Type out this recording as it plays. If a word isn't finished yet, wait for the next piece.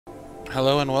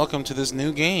Hello and welcome to this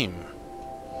new game.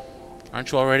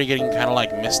 Aren't you already getting kind of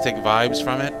like mystic vibes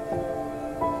from it?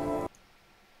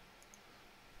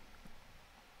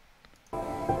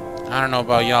 I don't know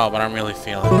about y'all, but I'm really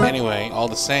feeling it. Anyway, all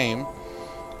the same.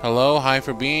 Hello, hi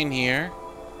for being here.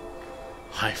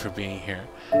 Hi for being here.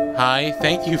 Hi,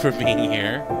 thank you for being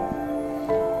here.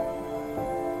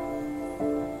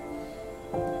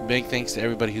 Big thanks to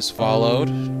everybody who's followed.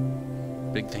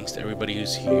 Big thanks to everybody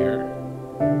who's here.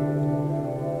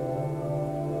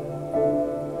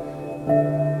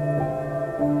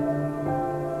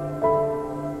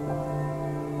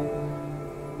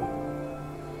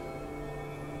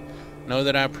 Know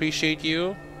that I appreciate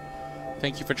you.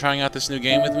 Thank you for trying out this new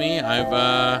game with me. I've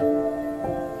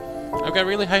got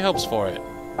really high hopes for it.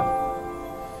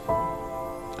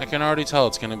 I can already tell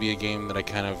it's going to be a game that I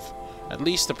kind of at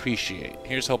least appreciate.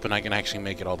 Here's hoping I can actually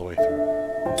make it all the way through.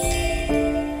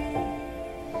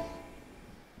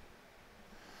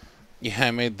 Yeah,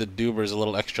 I made the Dubers a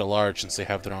little extra large since they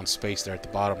have their own space there at the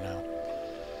bottom now.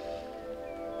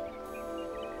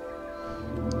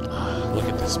 Oh, look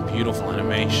at this beautiful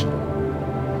animation.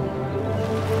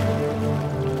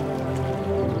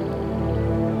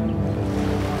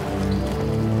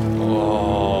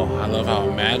 Oh, I love how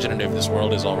imaginative this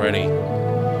world is already.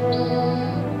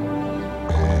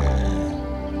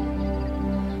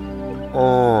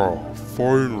 Ah,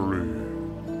 finally.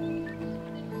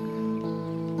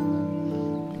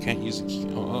 Can't use the key.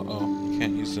 Oh, uh-oh.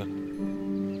 Can't use the...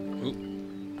 Oop.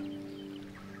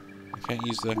 I can't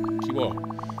use the keyboard.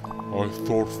 I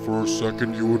thought for a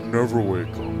second you would never wake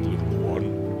up, little one.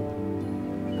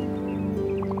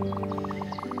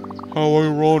 How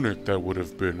ironic that would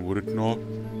have been, would it not?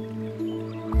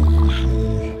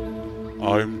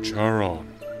 I'm Charon.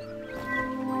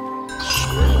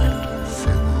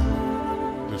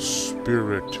 The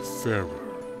Spiritfarer.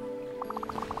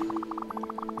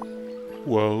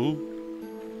 Well,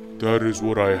 that is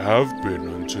what I have been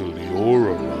until your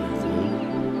arrival.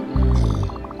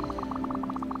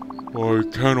 I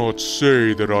cannot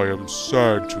say that I am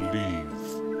sad to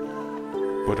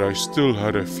leave, but I still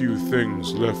had a few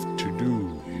things left to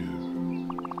do here.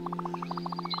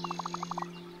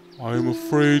 I am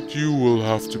afraid you will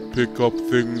have to pick up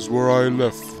things where I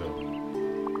left them.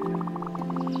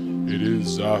 It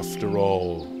is, after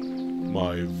all,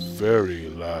 my very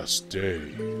last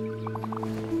day.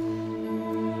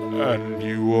 And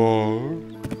you are?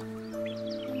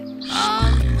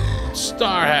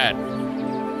 Starhead!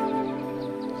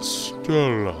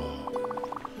 Stella.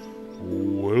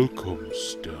 Welcome,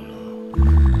 Stella.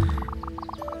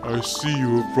 I see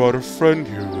you have brought a friend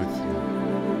here with you.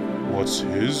 What's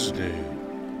his name?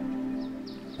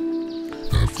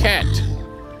 Cat!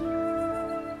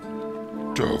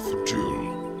 Daffodil.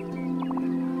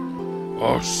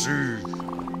 I see.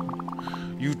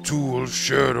 You two will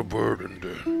share the burden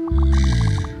then.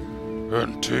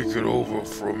 And take it over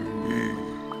from me.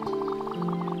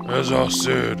 As I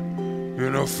said,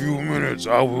 in a few minutes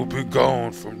I will be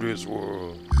gone from this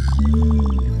world.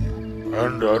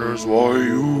 And that is why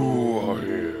you are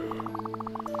here.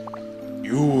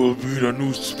 You will be the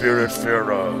new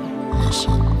Spiritfarer.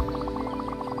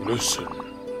 Listen,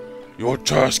 your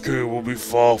task here will be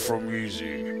far from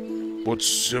easy, but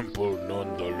simple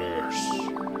nonetheless.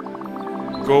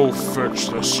 Go fetch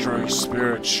the stray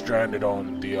spirits stranded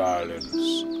on the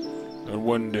islands, and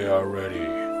when they are ready,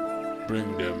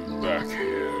 bring them back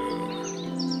here.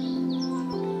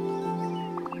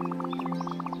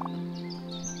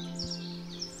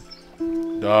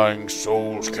 Dying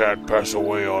souls can't pass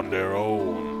away on their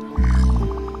own.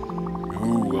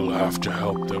 You will have to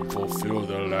help them fulfill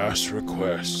their last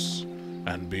requests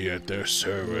and be at their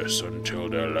service until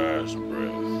their last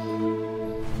breath.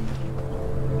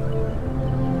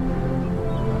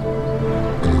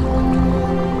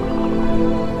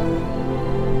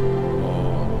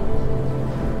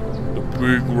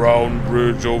 Big round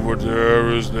bridge over there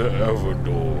is the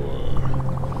Everdor.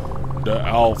 The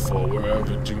Alpha where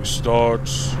everything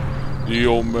starts, the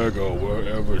Omega where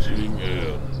everything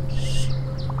ends.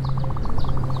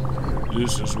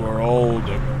 This is where all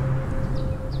the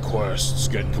quests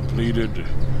get completed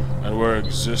and where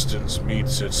existence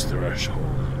meets its threshold.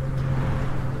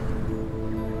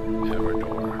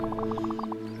 Everdor.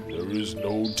 There is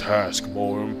no task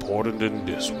more important than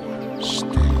this one.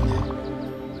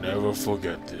 Never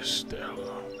forget this,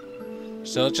 Stella.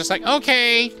 So it's just like,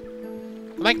 okay.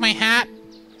 Like my hat?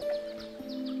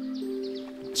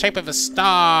 Shape of a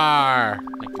star.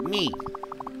 Like me.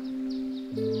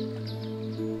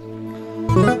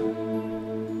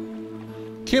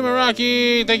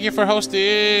 Kimaraki, thank you for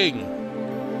hosting.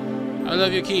 I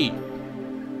love you, Key.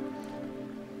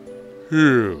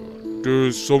 Here,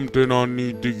 there's something I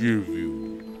need to give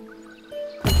you.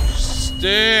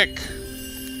 Stick!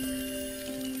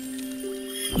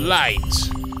 Light!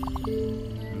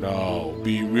 Now,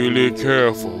 be really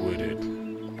careful with it.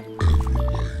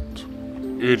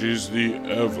 It is the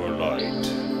Everlight.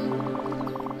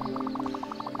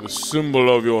 The symbol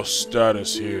of your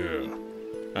status here,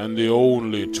 and the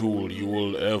only tool you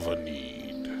will ever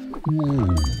need.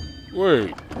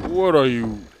 Wait, what are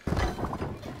you...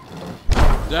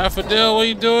 Daffodil, what are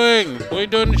you doing? What are you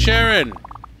doing to Sharon?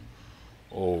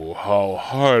 Oh, how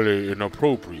highly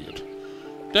inappropriate.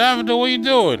 Daffodil, what are you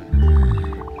doing?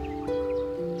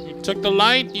 You took the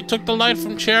light? You took the light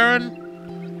from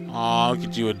Sharon? Aw, look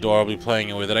at you adorably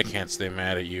playing with it. I can't stay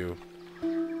mad at you.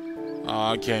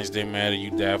 Aw, I can't stay mad at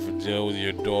you, Daffodil, with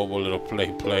your adorable little play.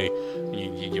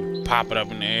 You pop it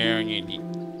up in the air and you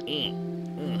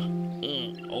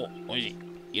oh, what is it?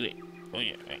 Get it. Oh,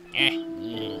 yeah.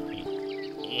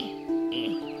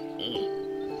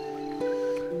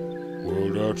 Well,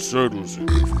 that settles it.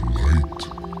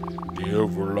 The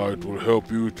Everlight will help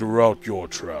you throughout your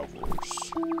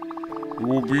travels. It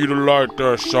will be the light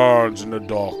that shines in the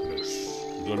darkness,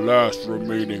 the last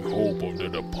remaining hope of the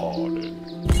departed.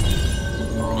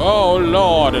 Oh,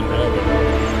 Lord in heaven.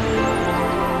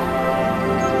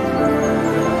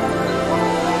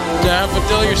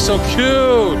 Daffodil, you're so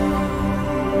cute!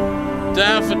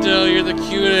 Daffodil, you're the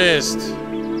cutest!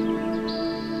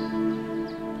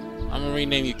 I'm gonna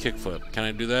rename you Kickfoot. Can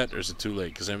I do that? Or is it too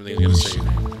late? Because everything's gonna say your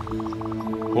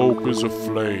name. Hope is a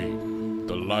flame,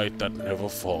 the light that never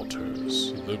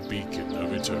falters, the beacon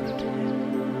of eternity.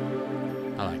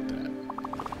 I like that.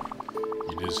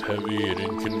 It is heavy and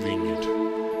inconvenient,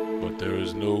 but there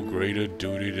is no greater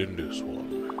duty than this one.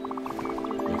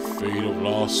 The fate of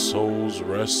lost souls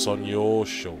rests on your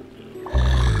shoulders.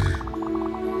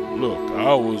 Look,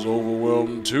 I was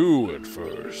overwhelmed too at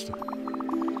first.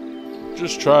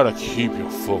 Just try to keep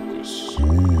your focus.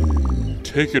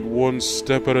 Take it one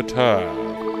step at a time.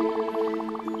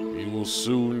 You will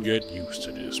soon get used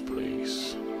to this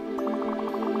place.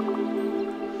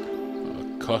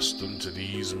 Accustomed to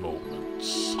these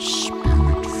moments.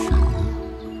 Spiritfarer.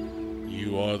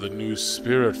 You are the new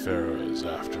Spiritfarers,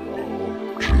 after all.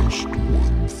 Just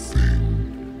one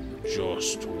thing.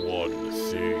 Just one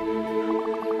thing.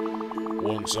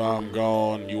 Once I'm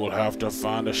gone, you will have to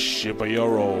find a ship of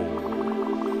your own.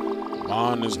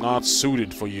 Mine is not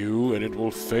suited for you, and it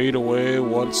will fade away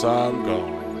once I'm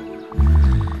gone.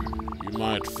 You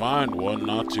might find one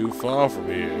not too far from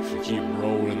here if you keep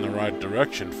rowing in the right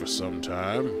direction for some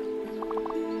time.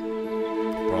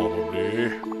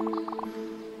 Probably.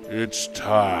 It's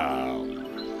time.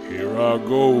 Here I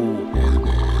go.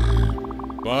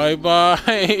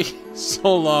 Bye-bye!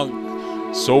 So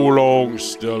long. So long,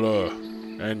 Stella,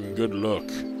 and good luck.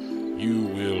 You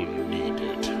will need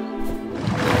it.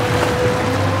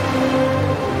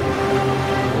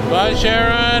 Bye,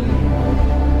 Sharon!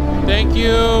 Thank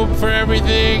you for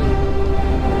everything.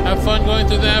 Have fun going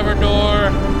through the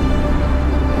Everdore.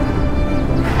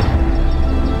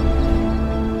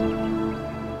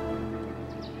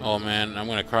 Oh man, I'm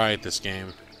gonna cry at this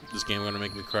game. This game is gonna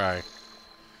make me cry.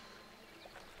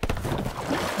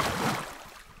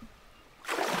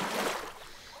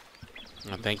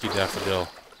 Oh, thank you, Daffodil.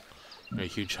 You're a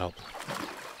huge help.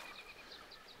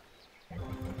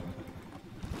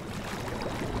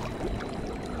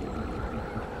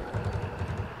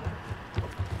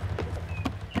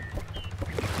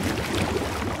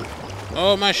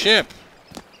 Oh, my ship!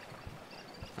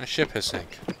 My ship has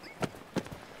sank.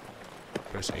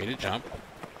 Press A to jump.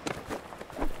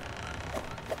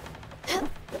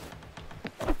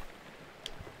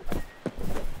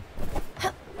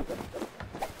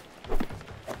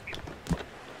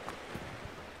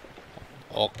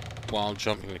 All while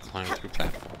jumping to climb through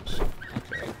platforms.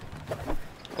 Okay.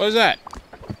 What is that?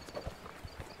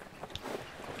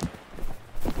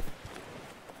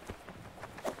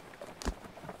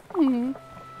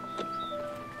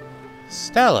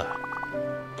 Stella.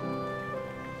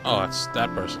 Oh, it's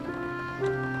that person.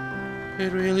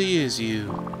 It really is you.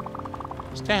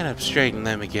 Stand up straight and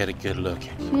let me get a good look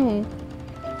at you.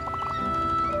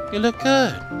 You look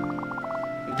good.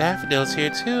 Daffodil's here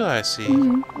too, I see.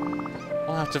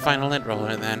 We'll have to find a lint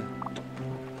roller then.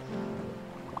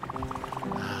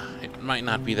 It might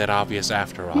not be that obvious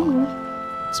after all.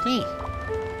 It's me,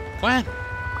 Gwen.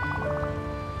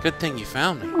 Good thing you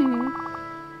found me.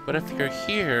 But if you're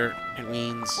here, it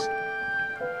means...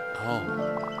 Oh.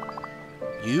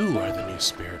 You are the new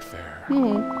Spiritfarer.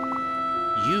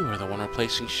 You are the one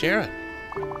replacing Sharon.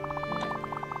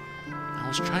 I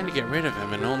was trying to get rid of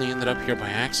him and only ended up here by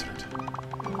accident.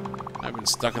 I I've been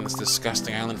stuck on this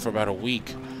disgusting island for about a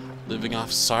week, living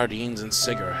off sardines and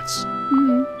cigarettes.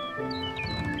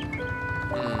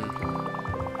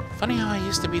 Funny how I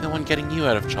used to be the one getting you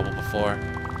out of trouble before.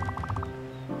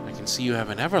 I can see you have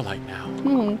an Everlight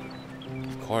now.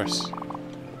 Of course.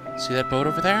 See that boat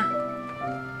over there?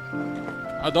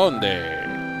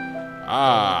 ¿Adonde?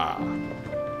 Ah.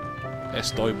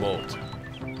 Estoy boat.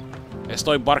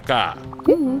 Estoy barca.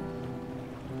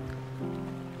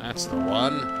 That's the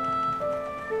one.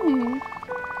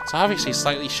 It's obviously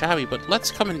slightly shabby, but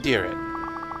let's commandeer it.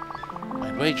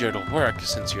 I'd wager it'll work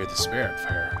since you're the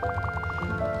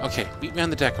Spiritfarer. Okay, meet me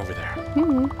on the deck over there.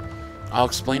 I'll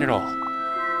explain it all.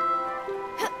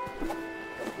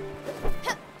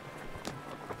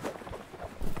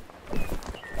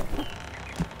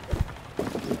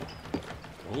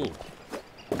 Ooh.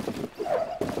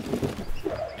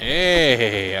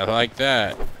 Hey, I like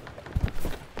that.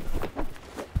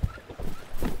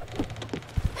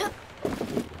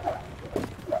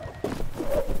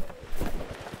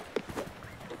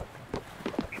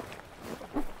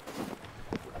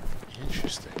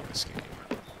 Interesting, this game.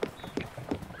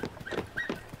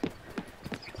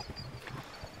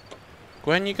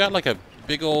 Gwen, you got like a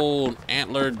big old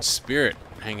antlered spirit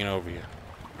hanging over you.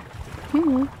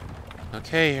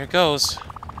 Okay, here goes.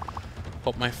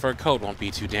 Hope my fur coat won't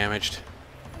be too damaged.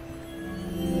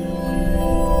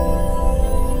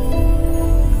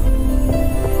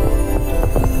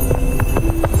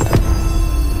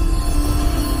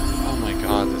 Oh my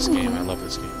god, this game. I love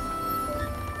this game.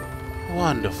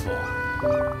 Wonderful.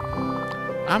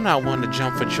 I'm not one to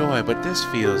jump for joy, but this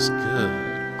feels good.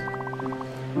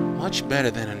 Much better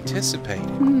than anticipated.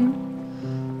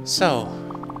 So,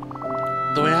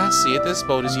 the way I see it, this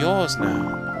boat is yours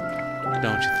now.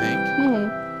 Don't you think?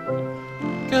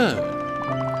 Good.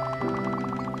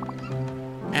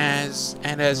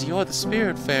 As you're the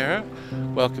Spiritfarer,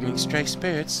 welcoming stray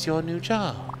spirits to your new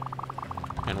job.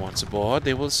 And once aboard,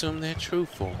 they will assume their true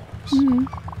forms.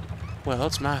 Well,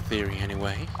 it's my theory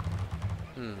anyway.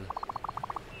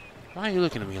 Why are you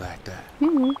looking at me like that?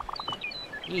 You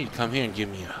need to come here and give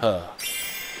me a hug.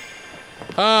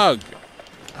 Hug!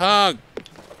 Hug!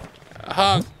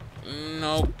 Hug!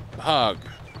 No, hug.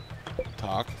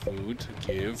 Talk, food,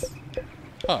 give,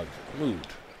 hug, mood.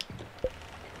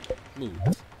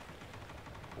 Mood.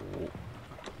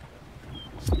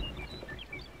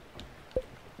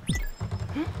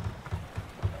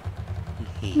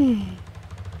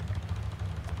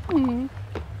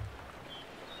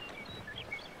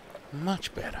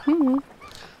 Much better.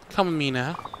 Come with me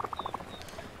now.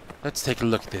 Let's take a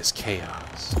look at this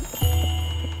chaos.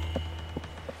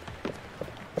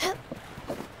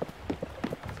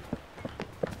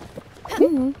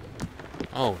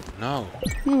 Oh no.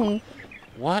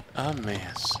 What a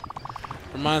mess.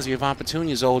 Reminds me of Aunt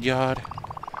Petunia's old yard.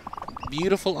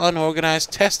 Beautiful,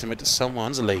 unorganized testament to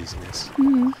someone's laziness.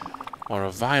 Or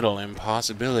a vital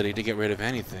impossibility to get rid of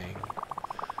anything.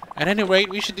 At any rate,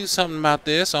 we should do something about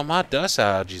this, or my dust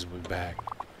allergies will be back.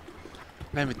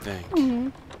 Let me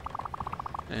think.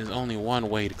 There's only one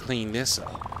way to clean this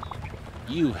up.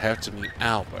 You have to meet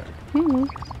Albert.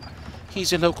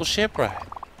 He's your local shipwright,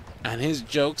 and his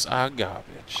jokes are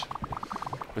garbage.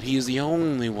 But he is the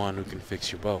only one who can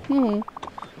fix your boat.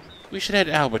 We should head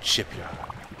to Albert's shipyard.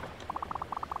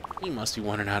 You must be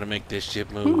wondering how to make this ship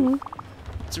move.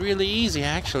 It's really easy,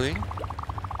 actually.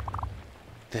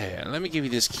 There, let me give you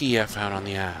this key I found on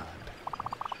the island.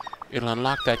 It'll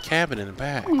unlock that cabin in the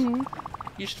back.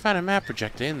 You should find a map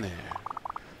projector in there.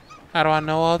 How do I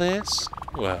know all this?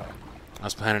 Well, I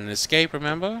was planning an escape,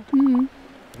 remember? And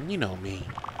you know me.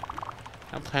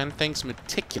 I plan things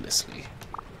meticulously.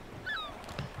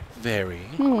 Very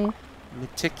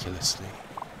meticulously.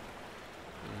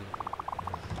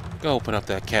 Go open up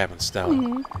that cabin,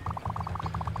 Stella.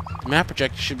 The map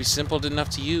projector should be simple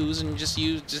enough to use, and just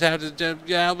have to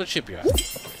get out of the shipyard.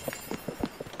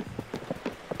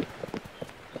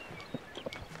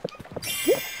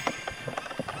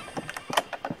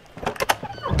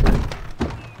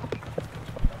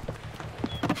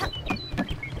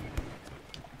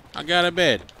 I got a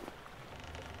bed.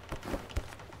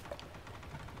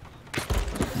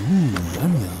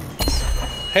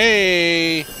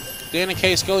 Hey! Dana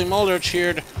K. Scully Mulder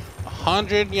cheered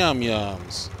 100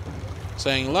 yum-yums.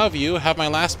 Saying, love you, have my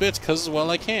last bits because, well,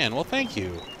 I can. Well, thank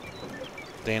you.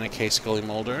 Dana K. Scully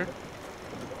Mulder.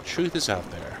 Truth is out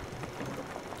there.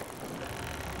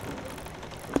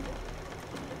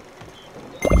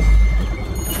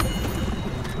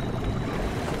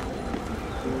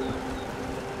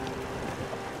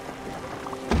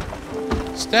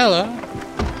 Stella?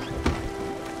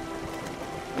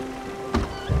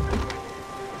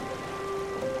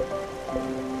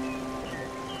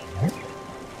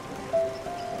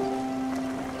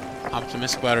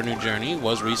 optimistic about our new journey,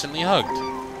 was recently hugged.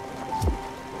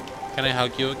 Can I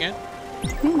hug you again?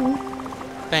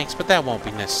 Thanks, but that won't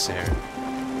be necessary.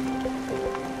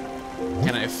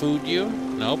 Can I food you?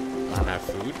 Nope, I don't have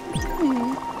food.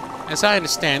 As I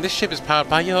understand, this ship is powered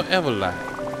by your Everlight.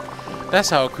 That's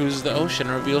how it cruises the ocean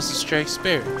and reveals the stray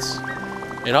spirits.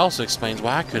 It also explains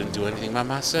why I couldn't do anything by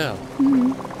myself.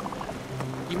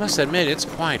 You must admit, it's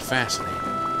quite fascinating.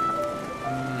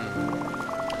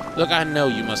 Look, I know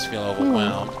you must feel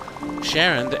overwhelmed.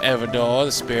 Sharon, the Everdor,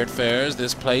 the Spiritfarers,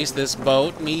 this place, this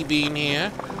boat, me being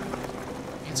here.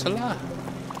 It's a lot.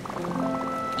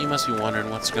 You must be wondering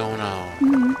what's going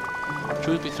on.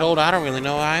 Truth be told, I don't really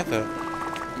know either.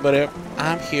 But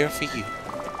I'm here for you.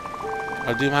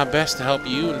 I'll do my best to help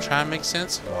you and try and make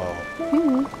sense of it all.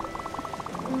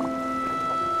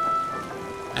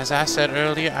 As I said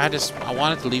earlier, I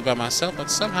wanted to leave by myself,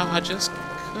 but somehow I just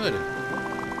couldn't.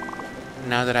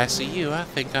 Now that I see you, I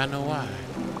think I know why.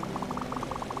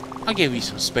 I'll give you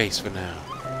some space for now.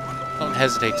 Don't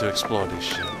hesitate to explore this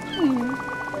ship.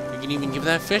 You can even give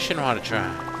that fishing rod a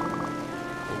try.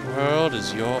 The world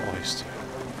is your oyster.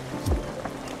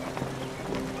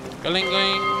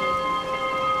 Gling-gling.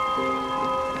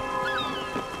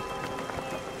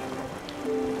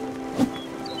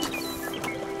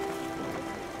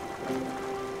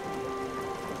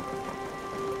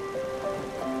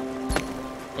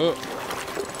 Oh.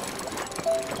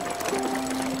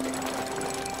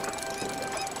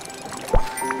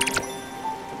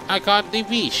 I got the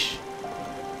fish.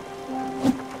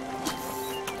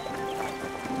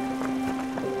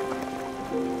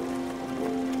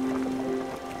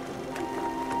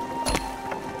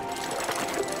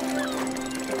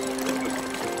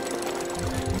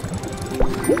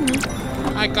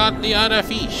 I got the other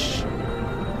fish.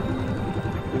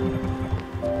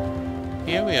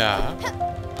 Here we are.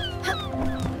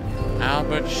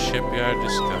 Albert Shipyard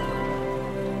discovered.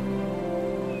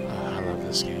 Oh, I love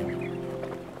this game.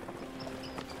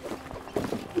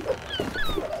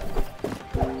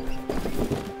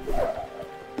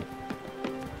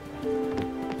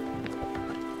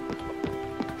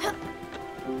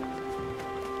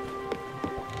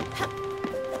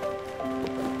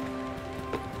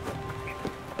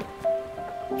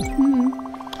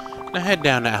 Now head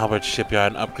down to Albert's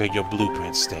Shipyard and upgrade your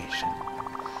blueprint station.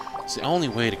 It's the only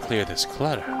way to clear this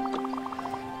clutter.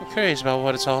 I'm curious about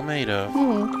what it's all made of.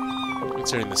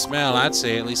 Considering the smell, I'd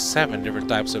say at least 7 different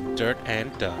types of dirt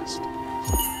and dust.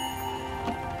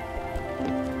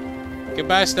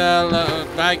 Goodbye, Stella.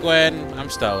 Bye, Gwen. I'm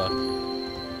Stella.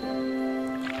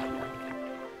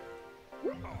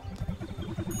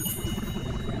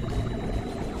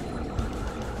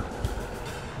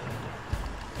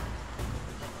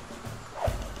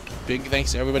 Big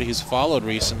thanks to everybody who's followed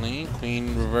recently. Queen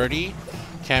Reverti,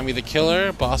 Cammy the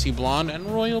Killer, Bossy Blonde, and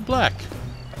Royal Black.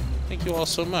 Thank you all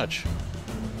so much.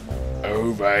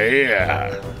 Over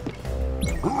here.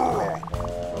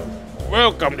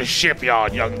 Welcome to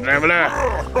Shipyard, young traveler.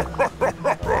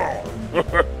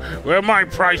 Where my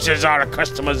prices are a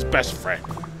customer's best friend.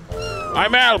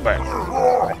 I'm Albert.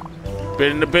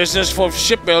 Been in the business for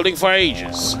shipbuilding for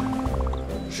ages.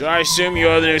 Should I assume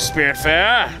you're the new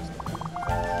Spiritfarer?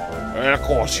 Well, of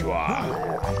course you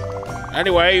are.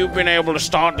 Anyway, you've been able to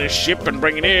start this ship and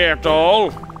bring it here at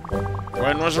all.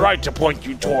 When was right to point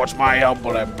you towards my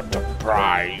humble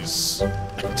enterprise.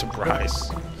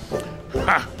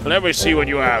 Ha! Let me see what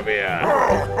you have here.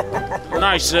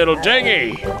 Nice little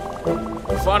dinghy.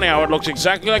 Funny how it looks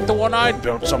exactly like the one I'd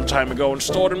built some time ago and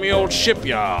stored in my old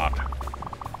shipyard.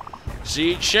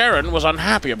 See, Sharon was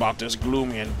unhappy about this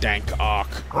gloomy and dank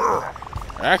ark.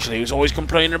 Actually, he was always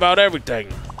complaining about everything.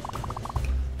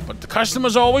 But the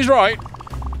customer's always right,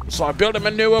 so I built him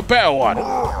a newer, better one.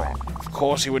 Of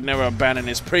course, he would never abandon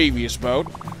his previous boat.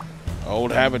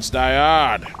 Old habits die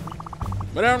hard.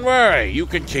 But don't worry, you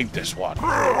can keep this one.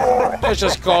 Let's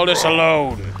just call this a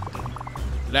loan.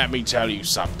 Let me tell you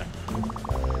something.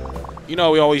 You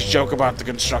know we always joke about the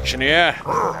construction here.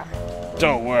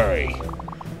 Don't worry,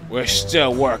 we're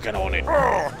still working on it.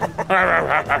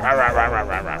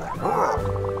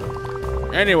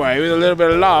 Anyway, with a little bit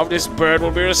of love, this bird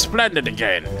will be resplendent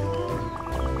again.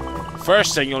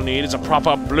 First thing you'll need is a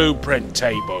proper blueprint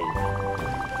table.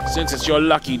 Since it's your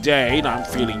lucky day and I'm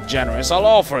feeling generous, I'll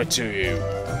offer it to you.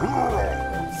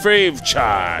 Free of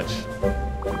charge.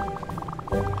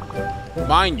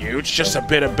 Mind you, it's just a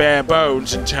bit of bare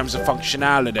bones in terms of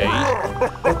functionality.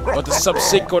 But the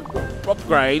subsequent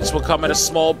upgrades will come at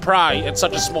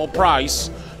such a small price,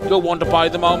 you'll want to buy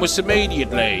them almost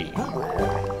immediately.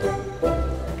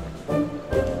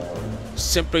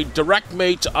 Simply direct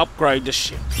me to upgrade the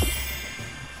ship.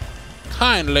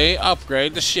 kindly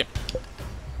upgrade the ship.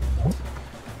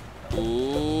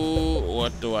 Ooh,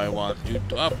 what do I want you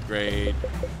to upgrade?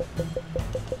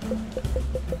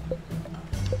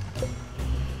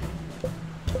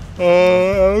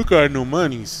 I got no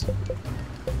monies.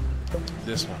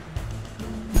 This one.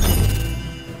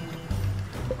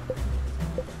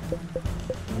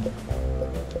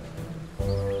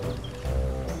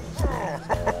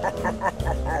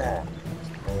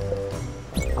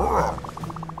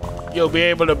 You'll be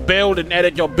able to build and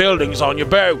edit your buildings on your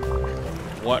boat.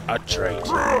 What a treat.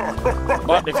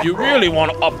 But if you really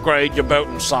want to upgrade your boat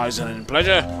in size and in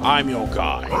pleasure, I'm your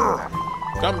guy.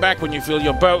 Come back when you feel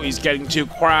your boat is getting too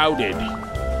crowded.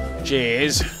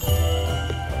 Cheers.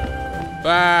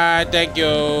 Bye, thank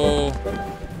you.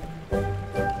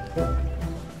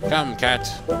 Come, cat.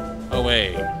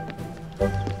 Away.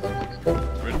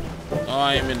 Oh,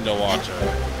 I am in the water.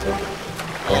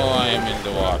 Oh, I am in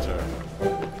the water.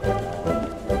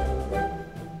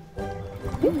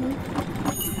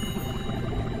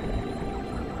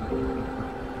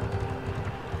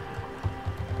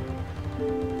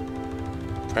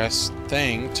 Press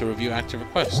thing to review active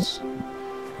requests.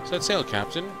 Set sail,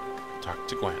 Captain. Talk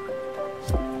to Gwen.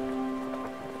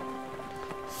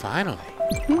 Finally.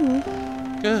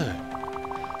 Good.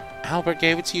 Albert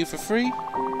gave it to you for free?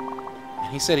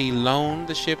 And he said he loaned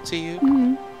the ship to you?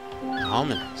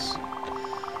 Ominous.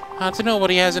 Hard to know what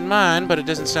he has in mind, but it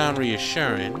doesn't sound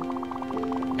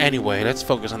reassuring. Anyway, let's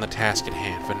focus on the task at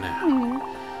hand for now.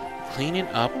 Cleaning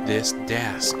up this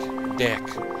deck.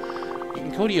 You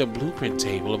can go to your blueprint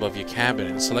table above your cabin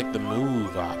and select the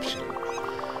move option.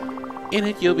 In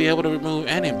it, you'll be able to remove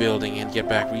any building and get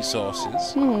back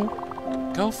resources.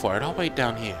 Go for it. I'll wait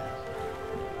down here.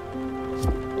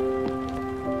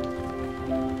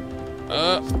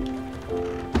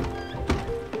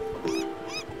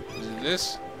 Is it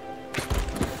this?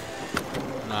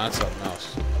 No, that's something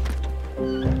else.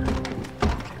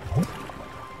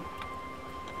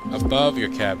 Above your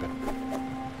cabin.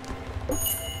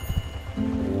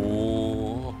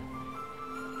 Ooh.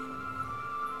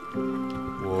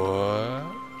 What?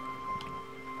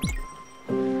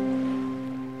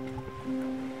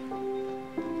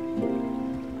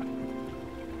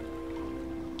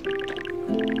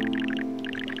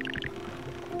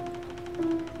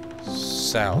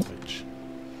 Salvage.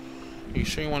 Are you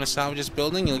sure you want to salvage this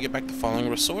building? You'll get back the following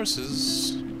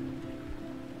resources.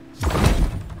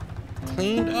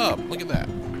 Cleaned up. Look at that.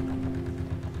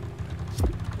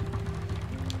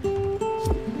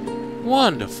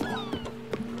 Wonderful.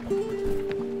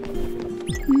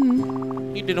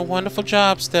 You did a wonderful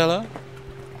job, Stella.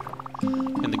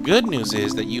 And the good news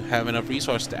is that you have enough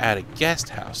resources to add a guest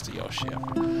house to your ship.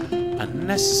 A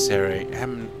necessary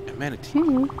amenity.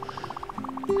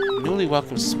 Newly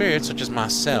welcomed spirits such as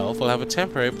myself will have a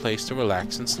temporary place to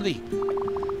relax and sleep.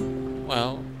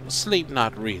 Well, sleep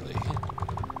not really.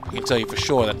 I can tell you for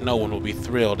sure that no one will be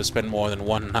thrilled to spend more than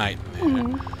one night in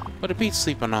there. But it beats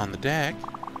sleeping on the deck.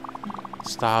 The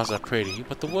stars are pretty,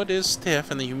 but the wood is stiff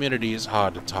and the humidity is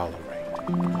hard to tolerate.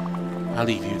 I'll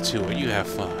leave you to it. You have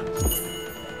fun.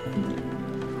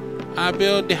 I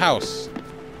build the house.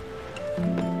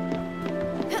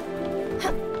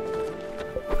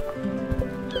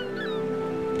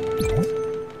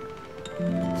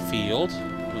 Field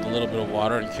with a little bit of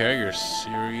water and care. Your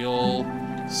cereal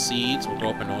seeds will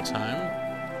grow up in no time.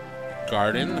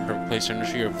 Garden, the perfect place to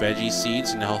nurture your veggie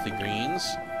seeds into healthy greens.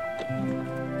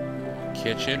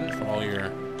 Kitchen for all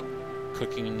your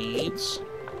cooking needs.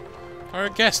 Or a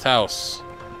guest house.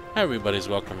 Everybody's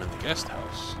welcome in the guest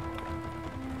house.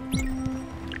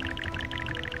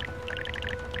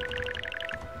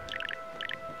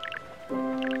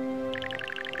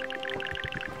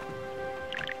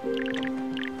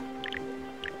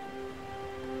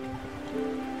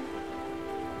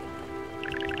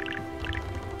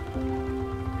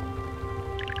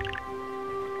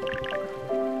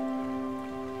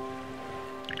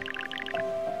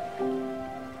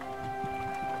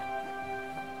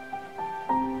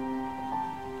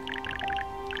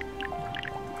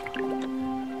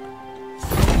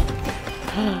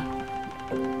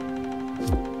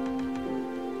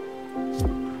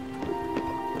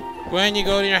 When you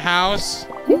go to your house?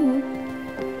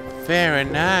 Very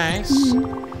nice.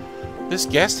 This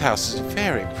guest house is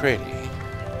very pretty.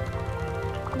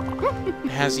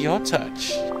 It has your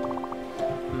touch.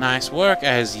 Nice work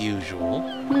as usual.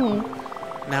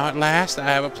 Now at last I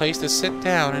have a place to sit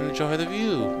down and enjoy the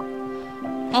view.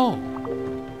 Oh,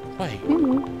 wait.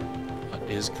 What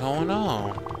is going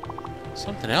on?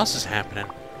 Something else is happening.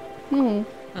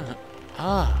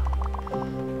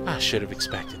 I should have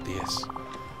expected this.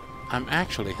 I'm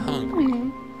actually hungry.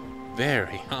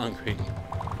 very hungry.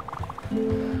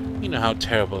 You know how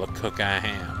terrible a cook I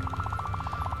am.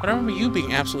 But I remember you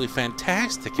being absolutely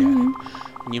fantastic at it,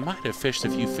 and you might have fished a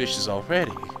few fishes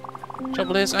already.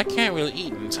 Trouble is, I can't really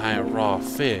eat an entire raw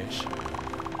fish.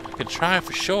 I could try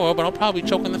for sure, but I'll probably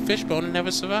choke on the fishbone and never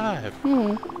survive.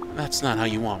 That's not how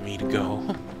you want me to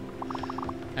go.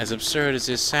 As absurd as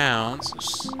this sounds,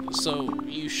 so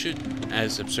you should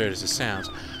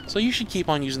keep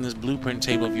on using this blueprint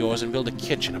table of yours and build a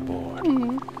kitchen aboard.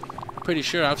 Pretty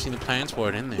sure I've seen the plans for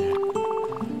it in there,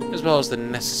 as well as the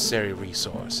necessary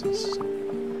resources.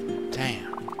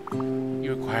 Damn,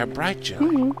 you require bright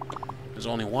jelly. There's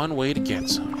only one way to get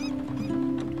some.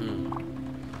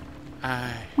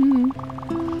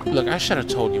 Look, I should have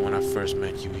told you when I first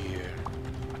met you here.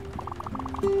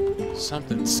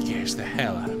 Something scares the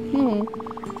hell out of me.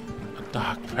 A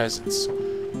dark presence,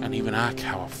 and even I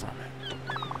cower from it.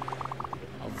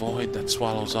 A void that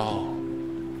swallows all,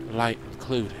 light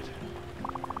included.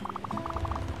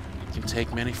 It can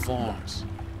take many forms,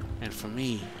 and for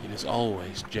me, it is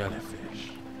always jellyfish.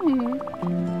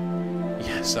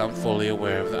 Yes, I'm fully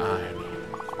aware of the irony.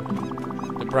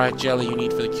 The bright jelly you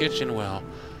need for the kitchen, well,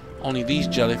 only these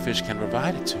jellyfish can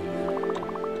provide it to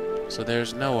you. So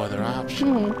there's no other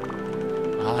option.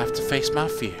 I'll have to face my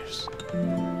fears.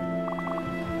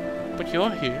 But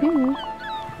you're here.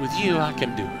 With you, I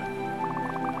can do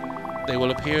it. They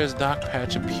will appear as a dark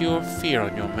patch of pure fear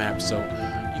on your map, so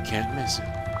you can't miss it.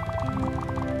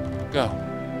 Go.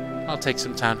 I'll take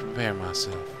some time to prepare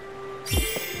myself.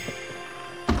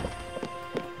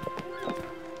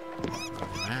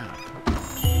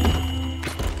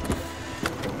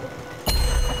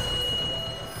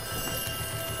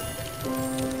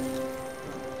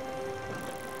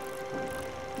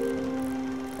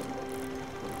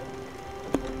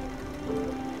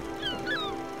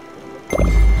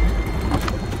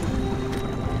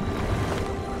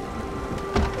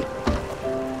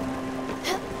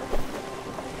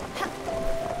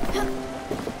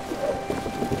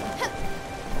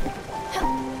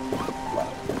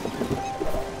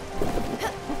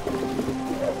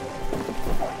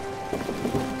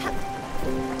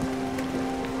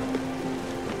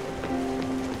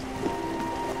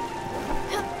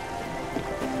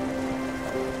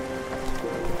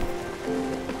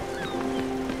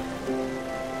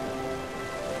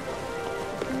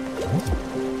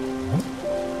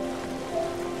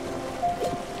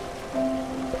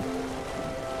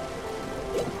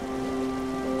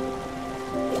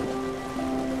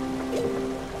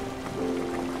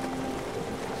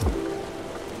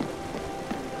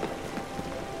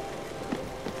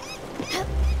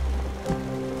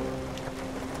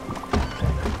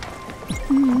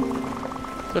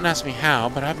 Don't ask me how,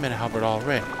 but I've met Albert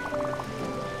already.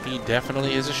 He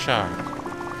definitely is a shark.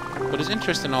 But his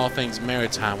interest in all things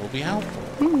maritime will be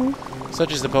helpful.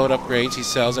 Such as the boat upgrades he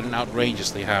sells at an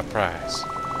outrageously high price.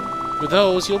 With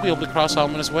those, you'll be able to cross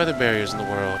ominous weather barriers in the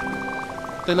world.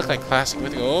 They look like classic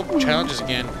challenges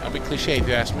again. I'll be cliche if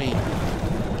you ask me.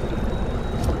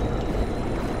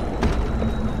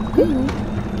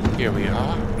 Here we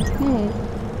are.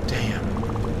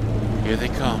 Damn. Here they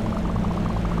come.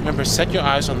 Remember, set your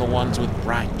eyes on the ones with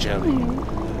bright jelly.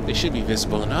 They should be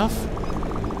visible enough.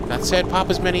 That said, pop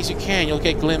as many as you can. You'll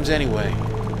get glims anyway.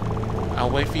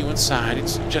 I'll wait for you inside.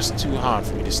 It's just too hard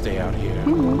for me to stay out here.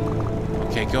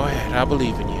 Okay, go ahead. I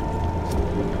believe in you.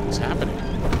 What's happening?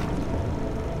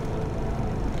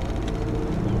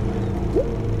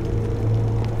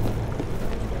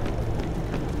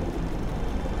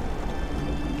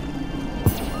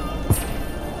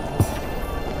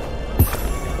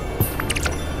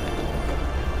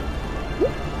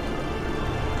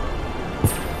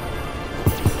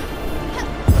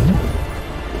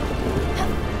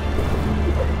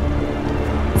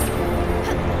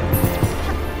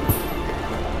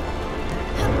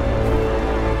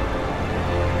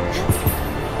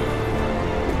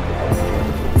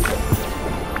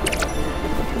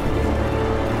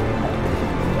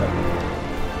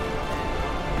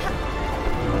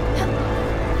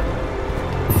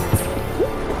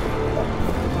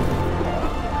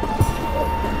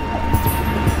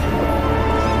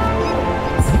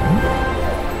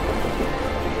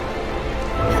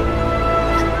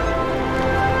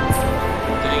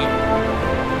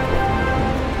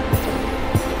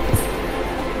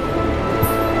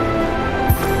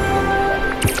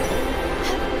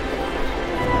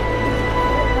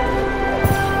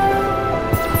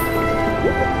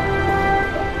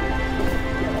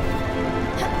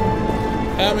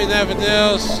 Help me,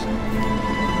 daffodils!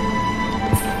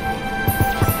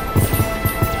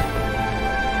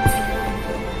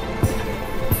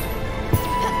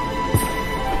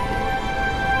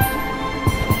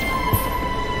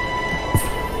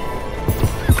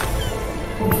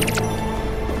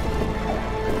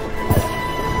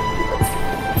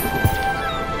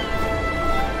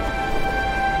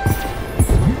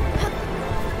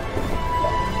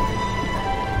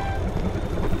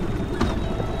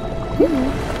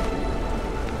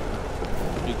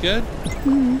 Good?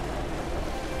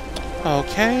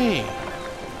 Okay.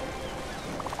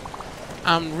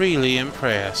 I'm really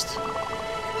impressed.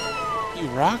 You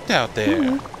rocked out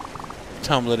there.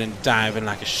 Tumbling and diving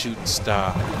like a shooting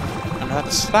star. And without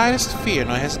the slightest fear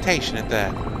nor hesitation at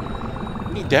that.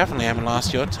 You definitely haven't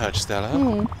lost your touch,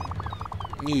 Stella.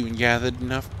 You even gathered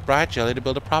enough bright jelly to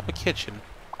build a proper kitchen.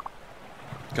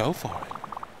 Go for it.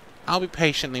 I'll be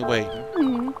patiently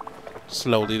waiting.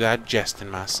 Slowly digesting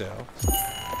myself.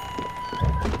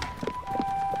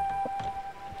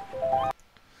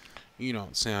 You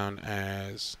don't sound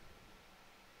as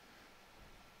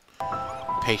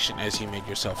patient as you made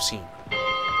yourself seem.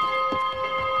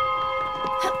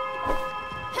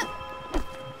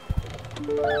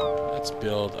 Let's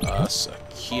build us a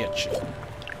kitchen.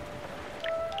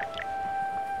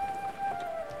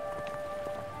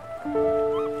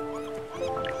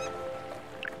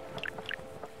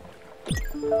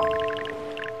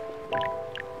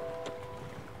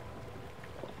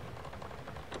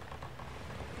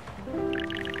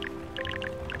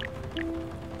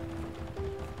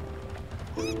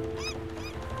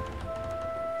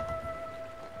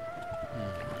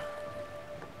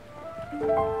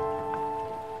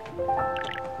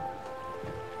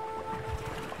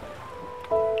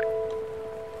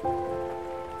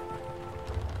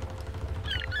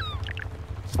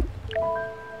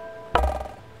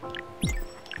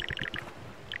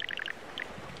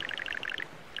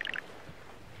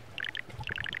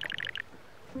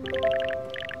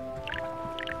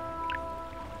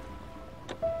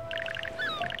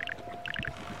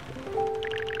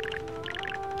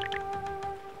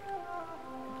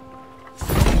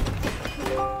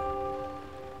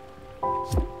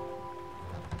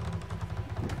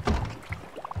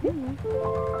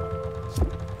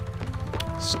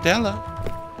 Stella?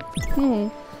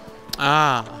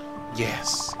 Ah,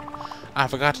 yes. I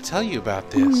forgot to tell you about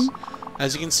this.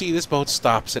 As you can see, this boat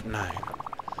stops at 9.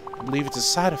 I believe it's a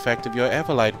side effect of your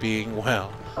Everlight being,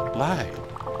 well, live.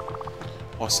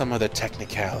 Or some other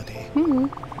technicality.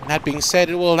 That being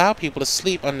said, it will allow people to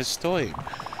sleep undisturbed.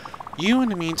 You, in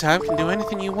the meantime, can do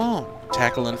anything you want.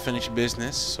 Tackle unfinished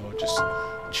business, or just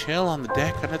chill on the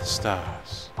deck under the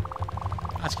stars.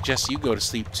 I suggest you go to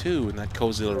sleep too in that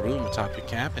cozy little room atop your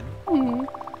cabin.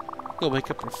 You'll wake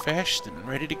up refreshed and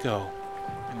ready to go,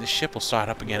 and the ship will start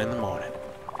up again in the morning.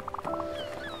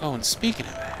 Oh, and speaking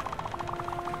of that,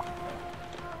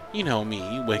 you know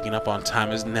me, waking up on time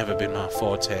has never been my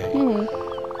forte.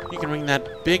 You can ring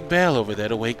that big bell over there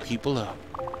to wake people up.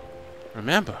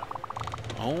 Remember,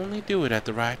 only do it at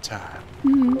the right time.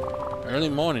 Early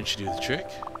morning should do the trick.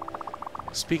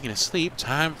 Speaking of sleep,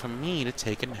 time for me to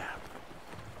take a nap.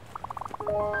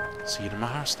 See you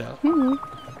tomorrow, Stella.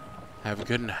 Have a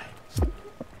good night.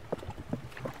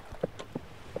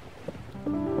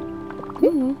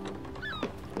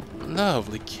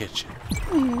 Lovely kitchen.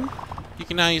 You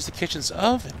can now use the kitchen's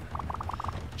oven.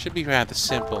 Should be rather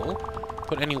simple.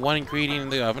 Put any one ingredient in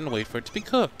the oven and wait for it to be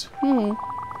cooked. You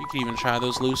can even try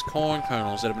those loose corn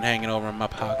kernels that have been hanging over in my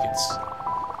pockets.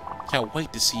 Can't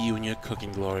wait to see you in your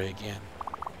cooking glory again.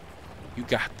 You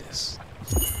got this.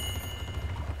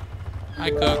 Hi,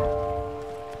 Cook.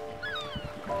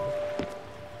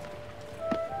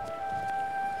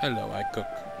 Hello, I Cook.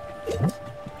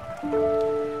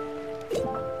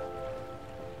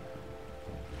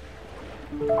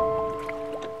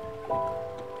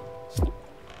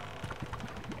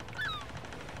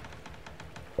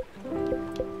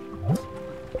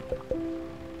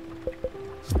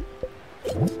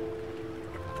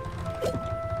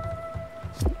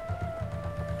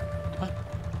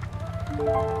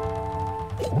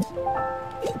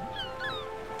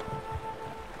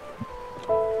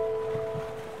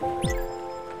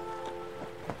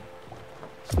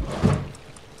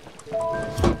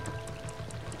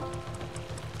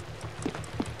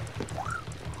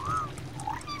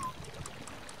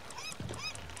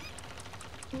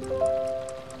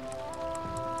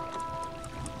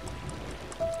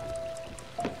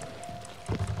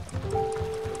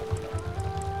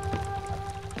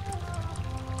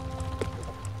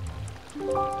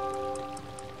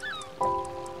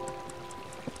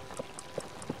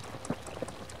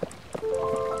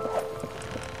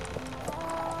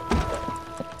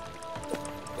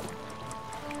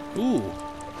 Ooh.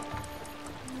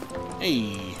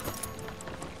 Hey.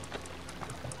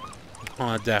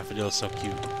 Oh, that daffodil is so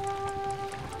cute.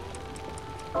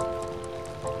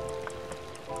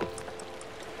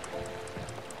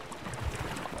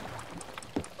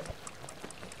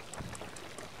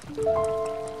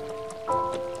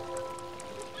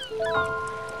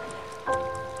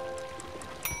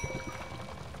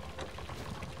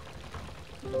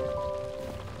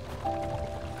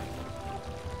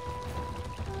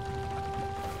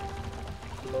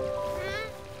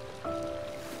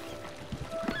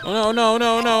 Oh, no, no,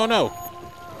 no, no, no!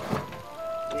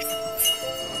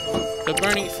 The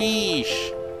burning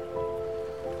fish!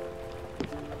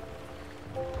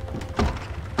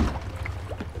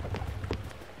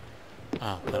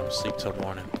 Oh, let him sleep till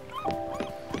morning.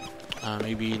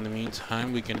 Maybe in the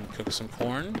meantime we can cook some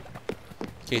corn, in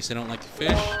case they don't like the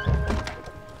fish.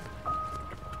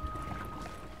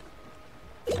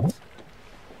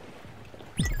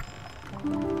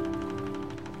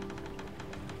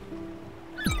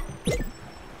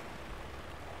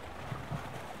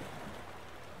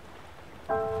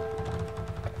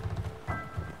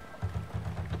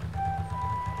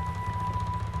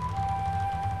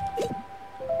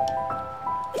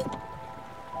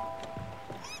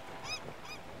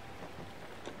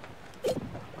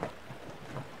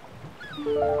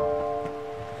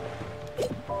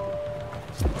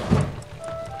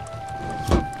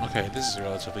 Okay, this is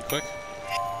relatively quick.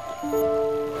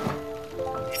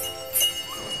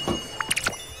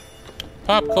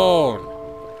 Popcorn!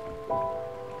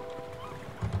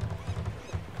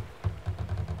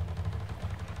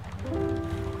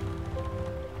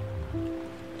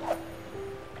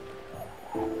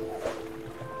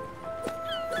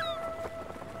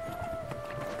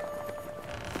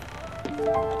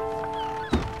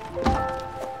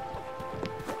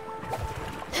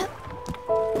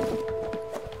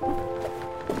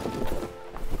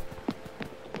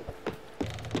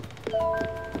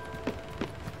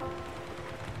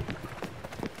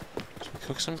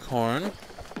 Cook some corn,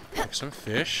 cook some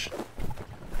fish,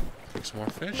 cook some more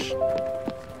fish.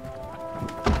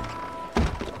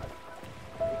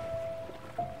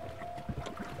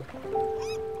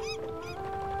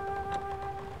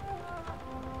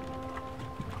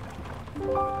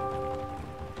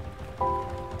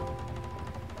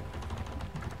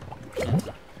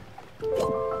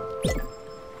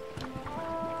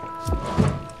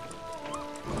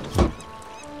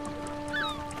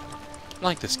 I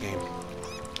like this game.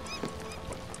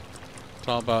 It's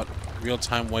all about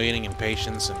real-time waiting and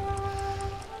patience and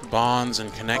bonds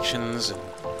and connections and...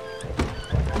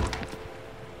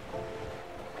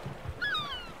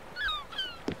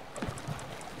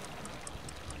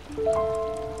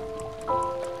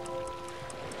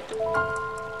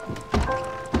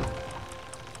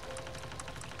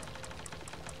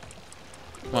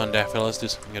 Come on, Daffy, let's do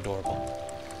something adorable.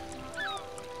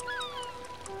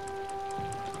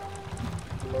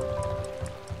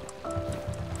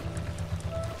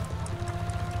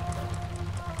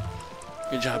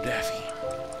 Good job, Daffy.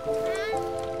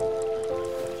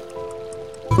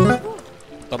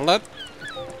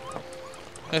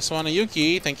 Battlenet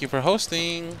Yuki, thank you for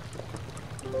hosting.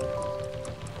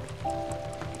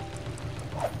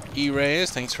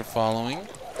 E-Reyes, thanks for following.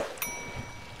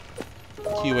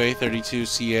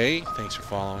 QA32CA, thanks for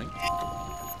following.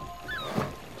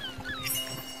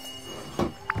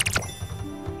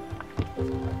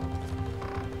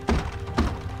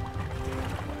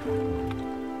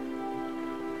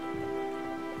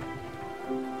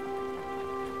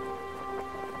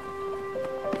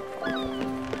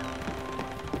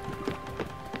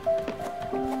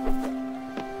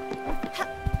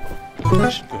 I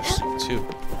should go to sleep too.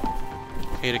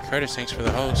 Hey to Curtis, thanks for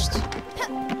the host.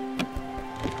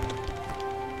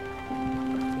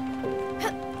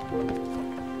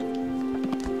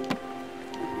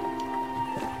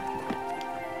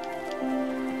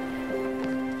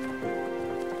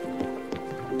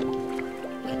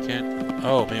 I can't...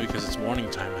 Oh, maybe because it's morning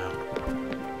time now.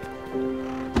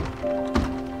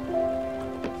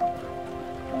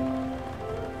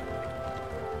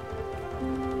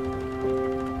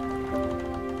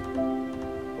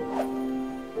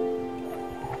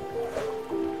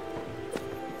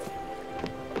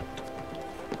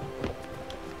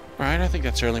 Alright, I think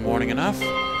that's early morning enough. I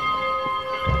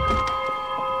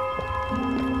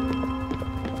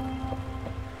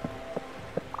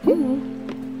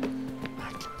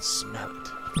can smell it.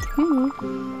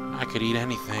 I could eat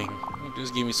anything.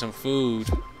 Just give me some food.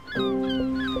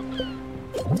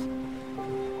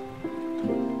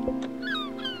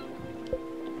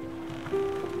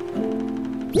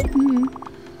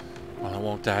 Well, I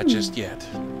won't die just yet.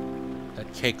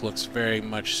 That cake looks very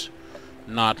much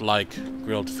not like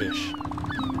grilled fish.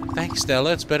 Thanks,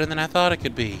 Stella. It's better than I thought it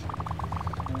could be.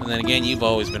 And then again, you've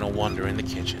always been a wonder in the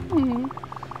kitchen.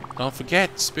 Don't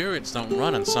forget, spirits don't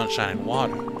run on sunshine and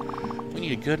water. We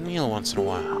need a good meal once in a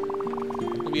while.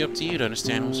 It'll be up to you to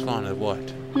understand who's fond of what.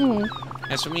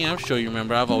 As for me, I'm sure you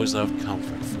remember I've always loved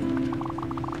comfort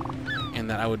food. And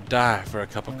that I would die for a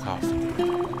cup of coffee.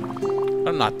 But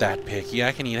I'm not that picky.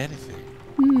 I can eat anything.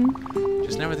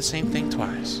 Just never the same thing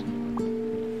twice.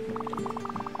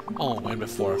 Oh, and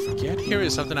before I forget, here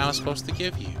is something I was supposed to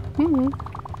give you.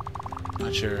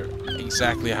 Not sure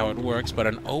exactly how it works, but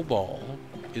an obol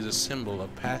is a symbol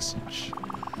of passage.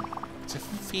 It's a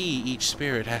fee each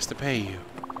spirit has to pay you.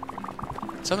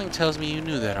 Something tells me you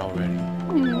knew that already.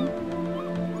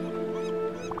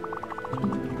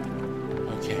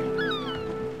 Okay.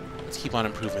 Let's keep on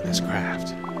improving this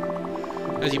craft.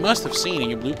 As you must have seen in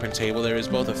your blueprint table, there is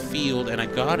both a field and a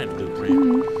garden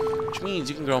blueprint, which means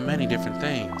you can grow many different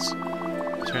things.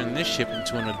 Turn this ship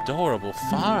into an adorable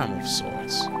farm of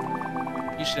sorts.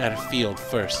 You should add a field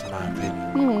first, in my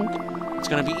opinion. It's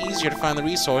going to be easier to find the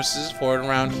resources for it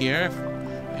around here,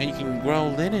 and you can grow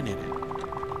linen in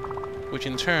it, which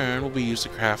in turn will be used to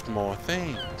craft more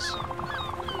things.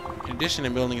 In addition to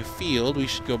building a field, we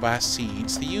should go buy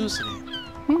seeds to use in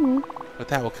it. But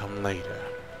that will come later.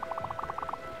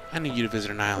 I need you to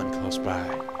visit an island close by.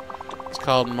 It's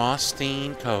called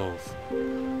Mossstein Cove,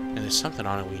 and there's something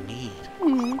on it we need.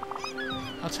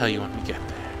 I'll tell you when we get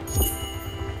there.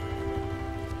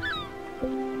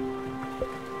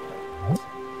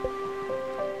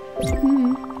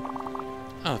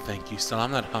 Oh, thank you. Still,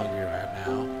 I'm not hungry right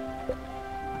now.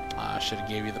 I should have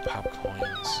gave you the pop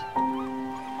coins.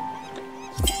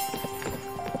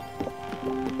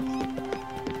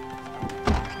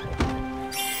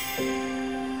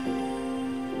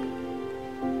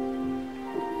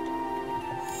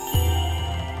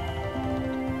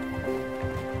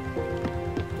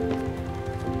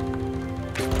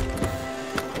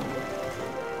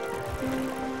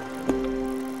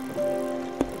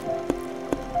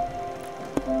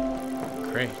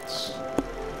 Crates.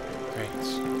 Crates.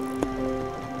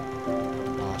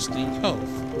 Mossstein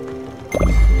Cove.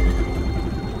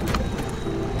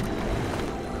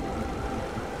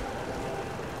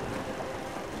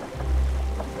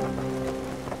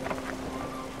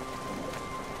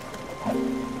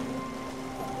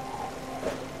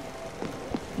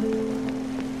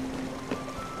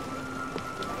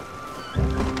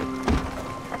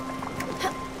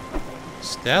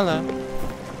 Stella.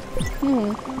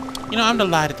 You know, I'm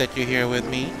delighted that you're here with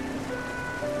me.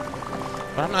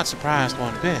 But I'm not surprised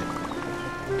one bit.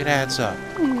 It adds up.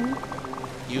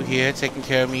 You here taking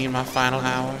care of me in my final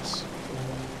hours?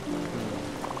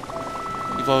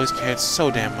 You've always cared so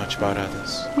damn much about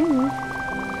others.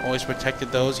 Always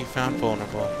protected those you found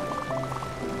vulnerable.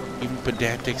 Even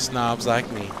pedantic snobs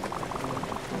like me.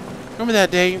 Remember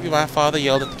that day my father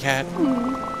yelled at the cat?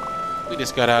 We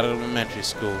just got out of elementary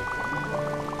school.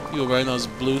 You were wearing those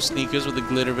blue sneakers with the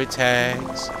glittery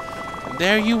tags. And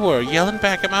there you were, yelling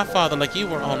back at my father like you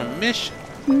were on a mission.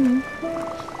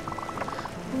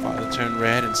 Father turned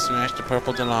red and smashed a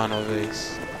purple Delano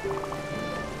vase.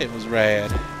 It was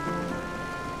rad.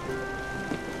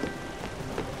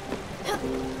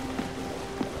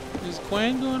 Is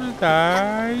Gwen gonna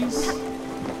die?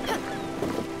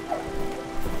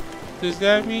 Does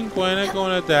that mean Gwen is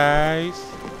gonna die?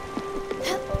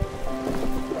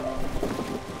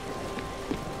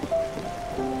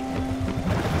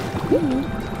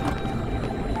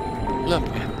 Look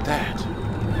at that.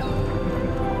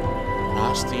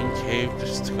 Mossstein Cave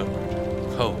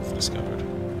discovered. Cove discovered.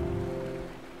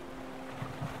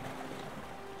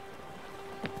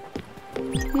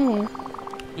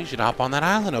 We should hop on that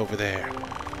island over there.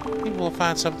 Maybe we'll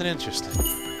find something interesting.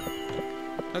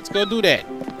 Let's go do that.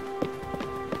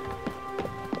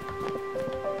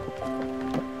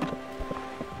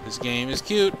 This game is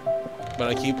cute, but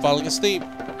I keep falling asleep.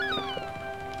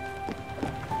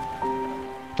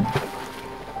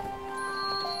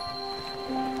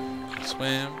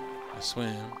 Swim, I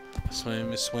swim, I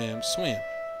swim, I swim, swim.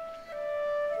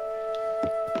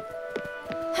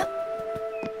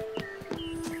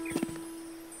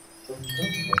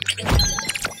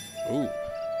 Ooh.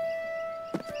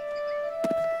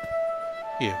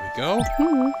 Here we go.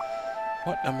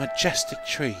 What a majestic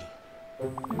tree.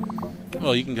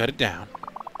 Well, you can cut it down.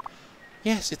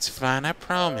 Yes, it's fine, I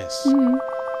promise.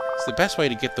 It's the best way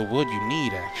to get the wood you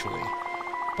need, actually.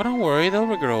 But don't worry, they'll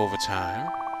regrow over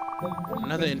time.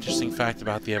 Another interesting fact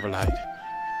about the Everlight.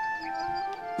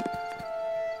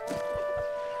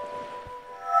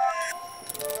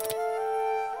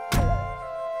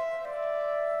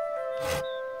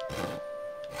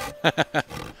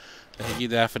 Thank you,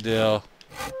 Daffodil.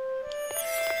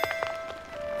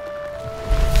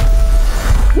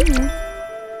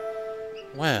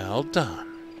 Well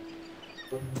done.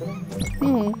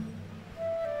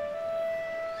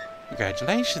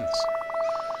 Congratulations.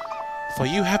 For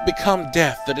you have become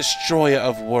Death, the destroyer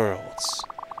of worlds.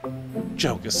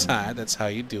 Joke aside, that's how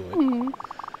you do it.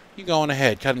 You go on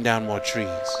ahead, cutting down more trees.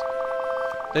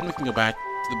 Then we can go back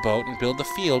to the boat and build the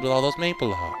field with all those maple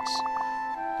logs.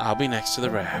 I'll be next to the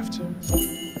raft.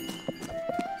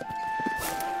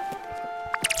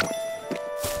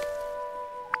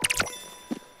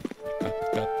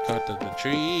 Cut to the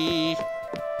tree.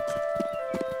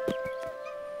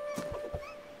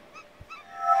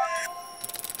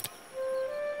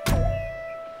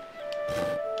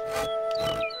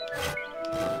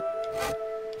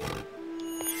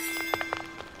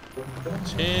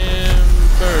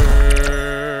 Timber.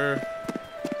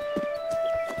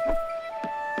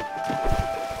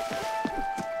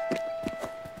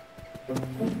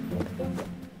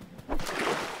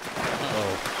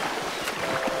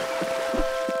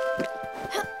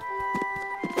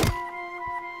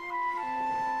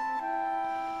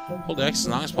 Hold X as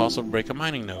long as possible to break a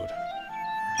mining node.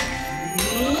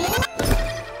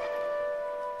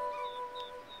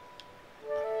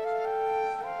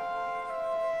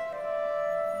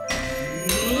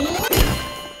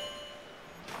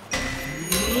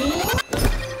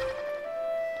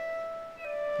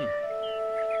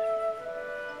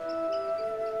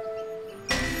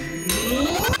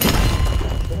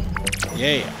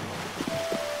 Yeah.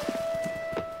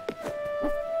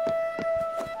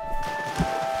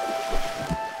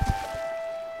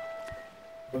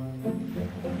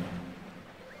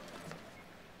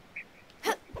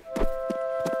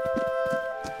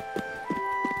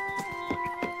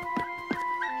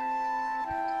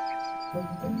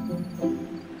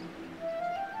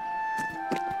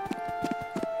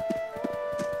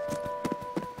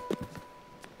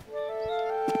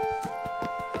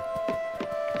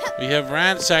 We have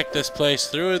ransacked this place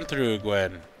through and through,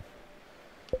 Gwen.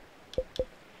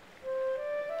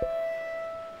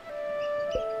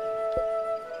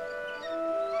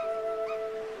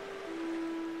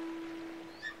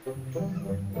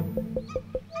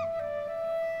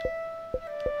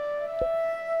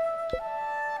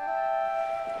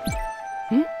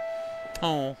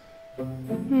 Oh.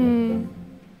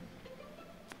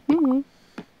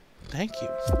 Thank you.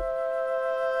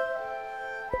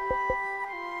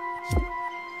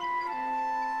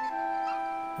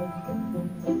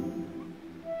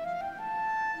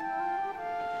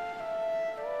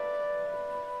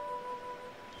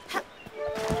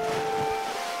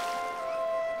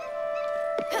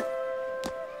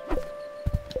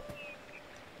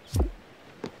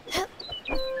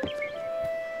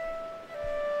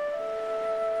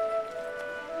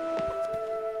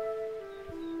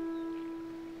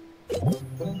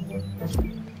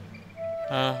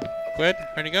 Gwen,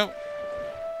 ready to go?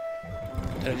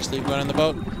 Did I just leave Gwen on the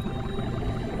boat?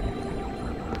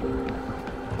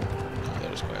 Oh,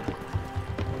 there's Gwen.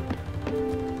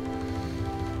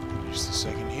 Just a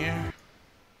second here.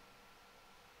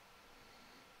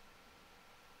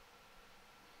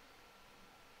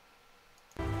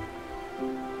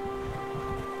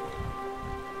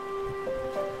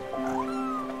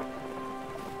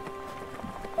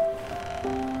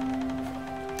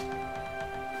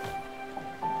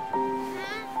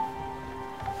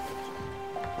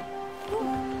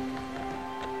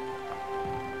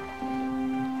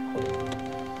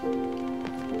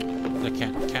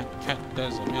 Cat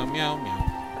does a meow meow meow.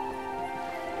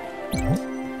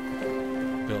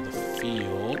 Build a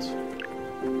field.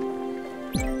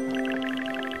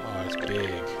 Oh, it's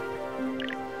big.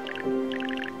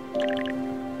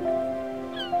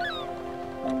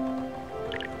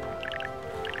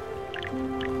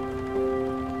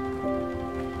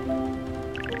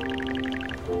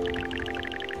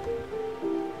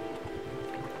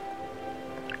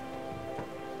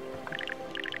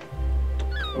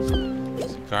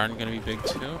 Is the garden gonna be big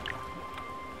too?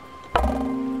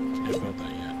 Can't build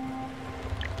that yet.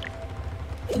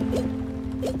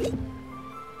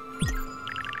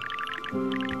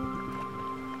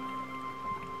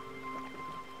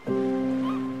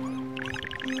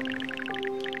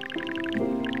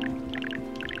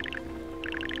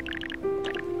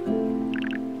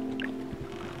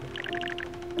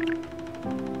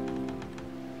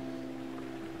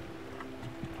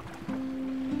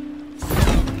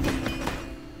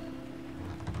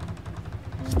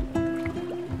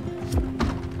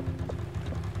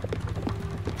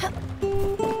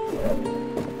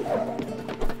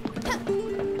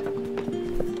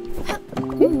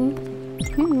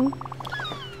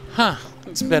 Huh,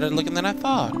 it's better looking than I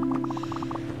thought.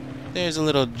 There's a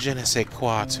little je ne sais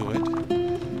quoi to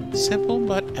it. Simple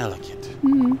but elegant.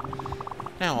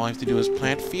 Now all I have to do is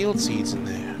plant field seeds in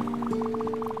there.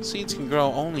 Seeds can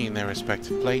grow only in their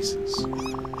respective places.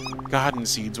 Garden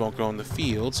seeds won't grow in the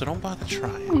field, so don't bother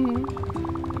trying.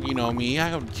 You know me,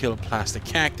 I would kill a plastic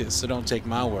cactus, so don't take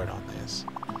my word on this.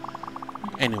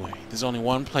 Anyway, there's only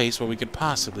one place where we could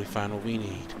possibly find what we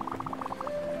need.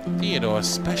 Theodore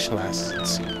specializes in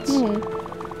seeds.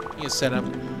 He has set up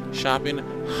shop in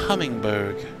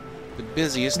Hummingburg, the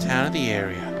busiest town of the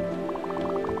area.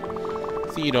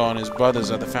 Theodore and his brothers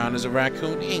are the founders of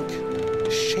Raccoon Inc.,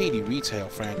 a shady retail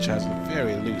franchise with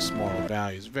very loose moral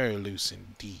values, very loose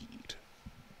indeed.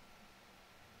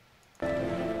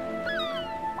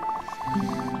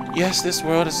 Yes, this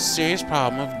world has a serious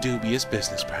problem of dubious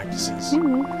business practices.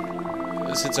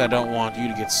 Since I don't want you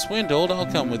to get swindled, I'll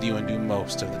come with you and do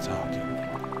most of the talking.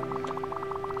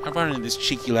 I've run into this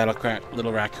cheeky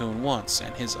little raccoon once,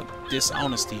 and his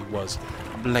dishonesty was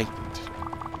blatant.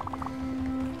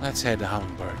 Let's head to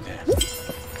Hummingburg then.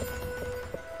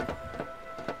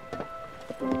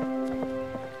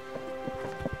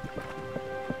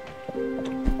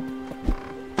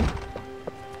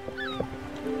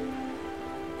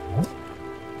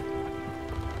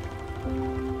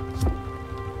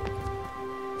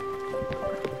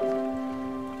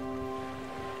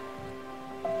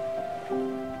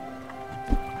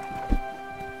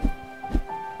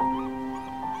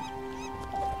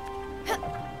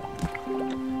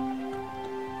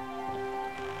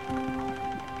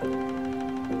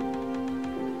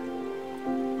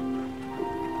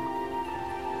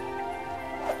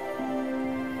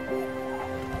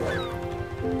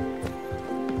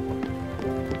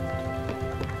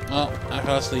 Oh, I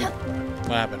fell asleep.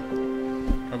 What happened?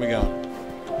 Where are we going?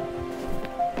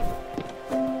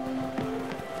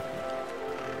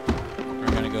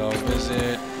 We're gonna go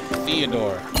visit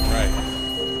Theodore. Right.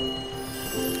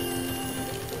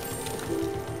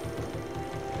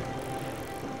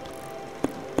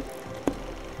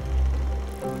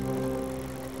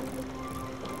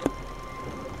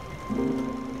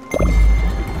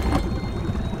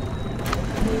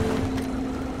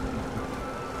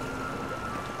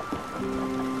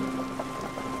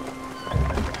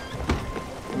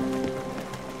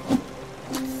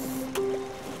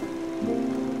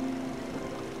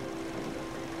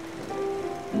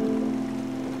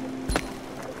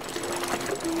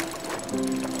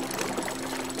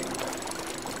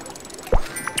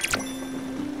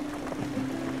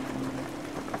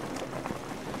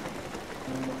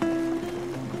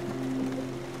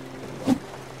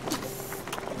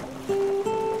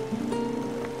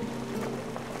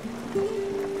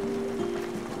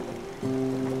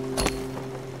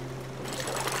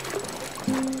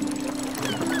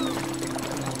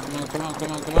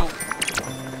 Come on.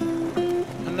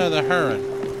 Another heron.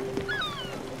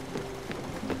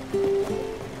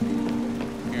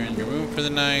 You're in your room for the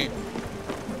night.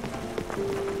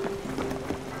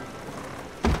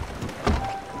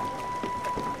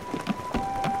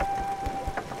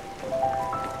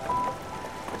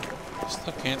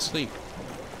 Still can't sleep.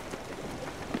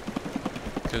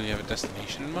 Do you have a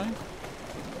destination in mind?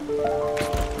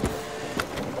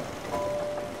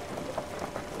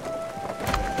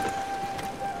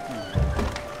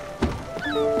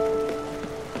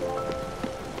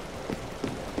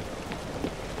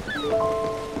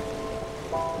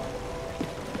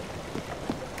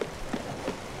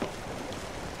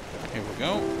 Here we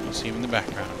go. You'll see him in the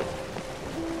background.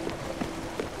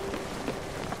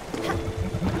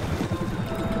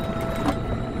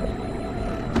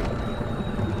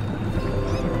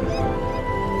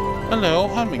 Hello,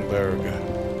 Hummingburg.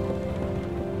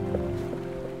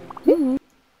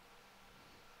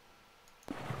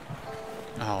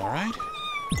 All right.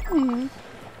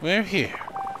 We're here.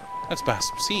 Let's buy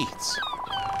some seeds.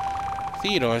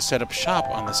 Theodore has set up shop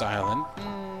on this island.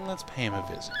 Let's pay him a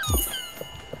visit.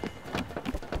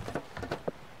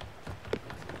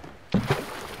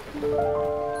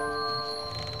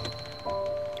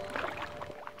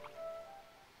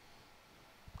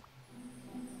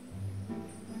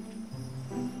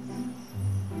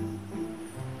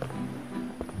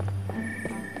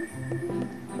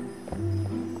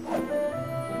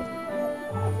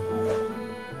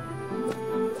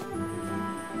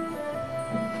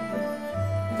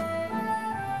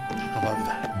 I love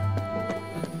that.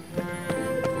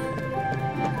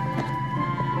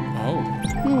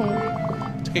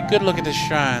 Oh. Take a good look at this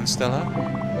shrine, Stella.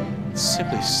 It's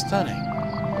simply stunning.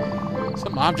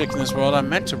 Some objects in this world are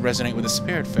meant to resonate with the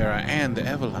Spiritfarer and the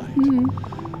Everlight.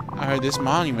 I heard this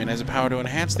monument has a power to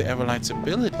enhance the Everlight's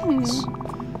abilities.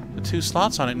 The 2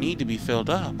 slots on it need to be filled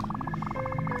up.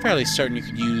 I'm fairly certain you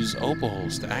could use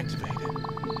opals to activate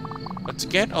it. But to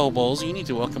get opals, you need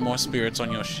to welcome more spirits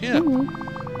on your ship.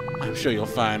 I'm sure you'll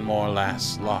find more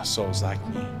lost souls like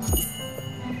me.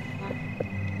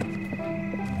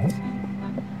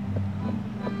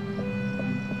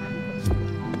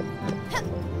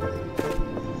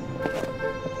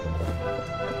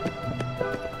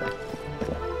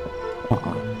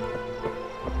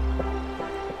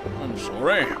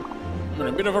 Sorry, I'm in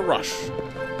a bit of a rush.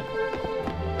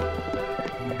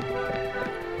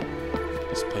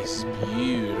 This place is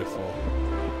beautiful.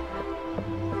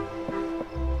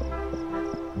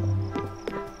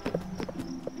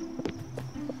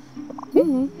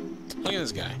 Look at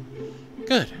this guy.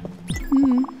 Good.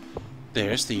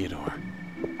 There's Theodore.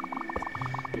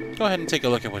 Go ahead and take a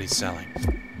look at what he's selling.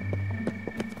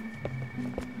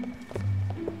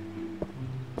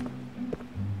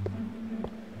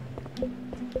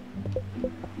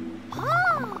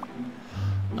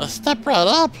 Step right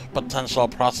up, potential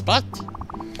prospect.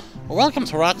 Welcome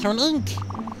to Raccoon Inc.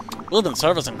 We've been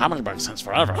servicing comic books since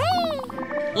forever.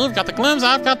 You've got the glims,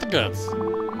 I've got the goods.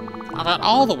 I've got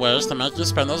all the ways to make you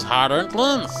spend those hard-earned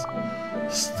glims.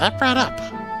 Step right up.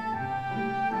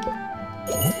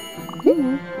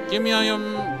 Give me all your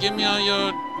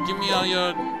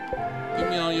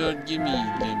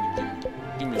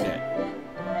that.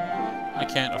 I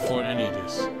can't afford any of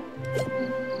this.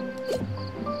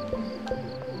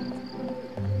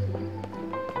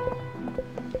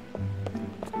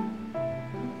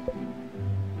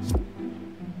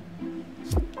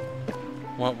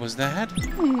 What was that?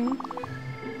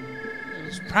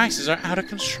 Those prices are out of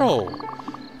control.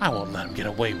 I won't let him get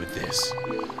away with this.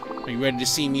 Are you ready to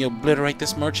see me obliterate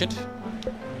this merchant?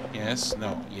 Yes?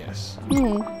 No? Yes.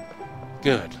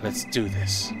 Good. Let's do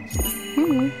this.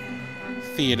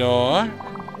 Theodore,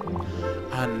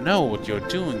 I know what you're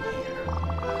doing here.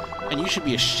 And you should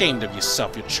be ashamed of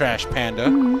yourself, you trash panda.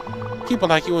 People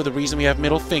like you are the reason we have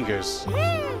middle fingers.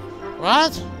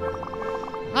 What?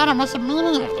 I don't must have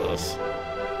meaning of this.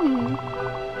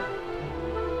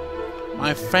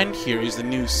 My friend here is the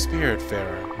new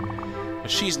Spiritfarer, but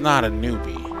she's not a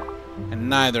newbie, and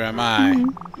neither am I.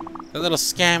 That little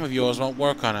scam of yours won't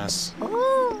work on us.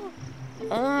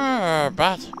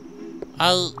 But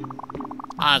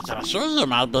I can assure you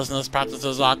my business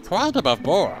practices are quite above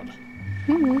board.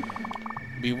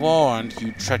 Be warned,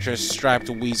 you treacherous striped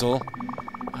weasel.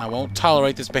 I won't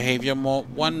tolerate this behavior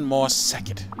one more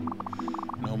second.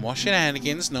 No more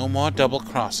shenanigans, no more double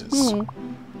crosses.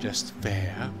 Just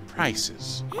fair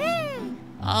prices.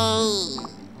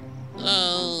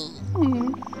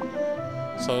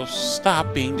 So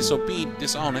stop being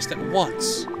dishonest at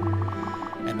once.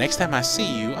 And next time I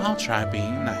see you, I'll try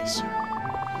being nicer.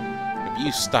 If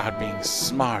you start being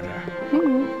smarter.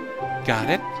 Got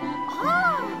it?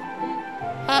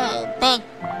 But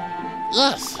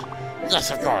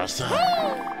yes, of course.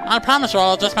 I promise you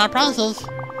I'll adjust my prices.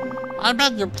 I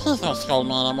beg you, please don't scold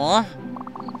me anymore.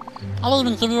 I'll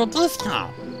even give you a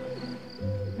discount.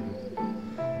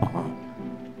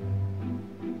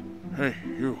 Hey,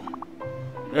 you.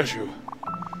 Yes, you.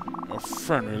 Your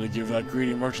friend really gave that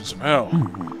greedy merchant some hell.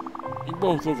 You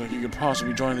both look like you could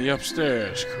possibly join the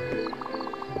upstairs crew.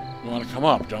 You want to come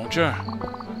up, don't you?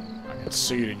 I can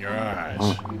see it in your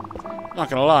eyes. Not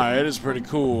gonna lie, it is pretty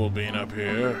cool being up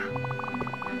here.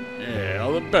 Yeah,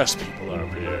 all the best people are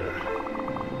up here.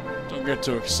 Don't get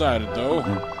too excited, though.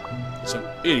 Some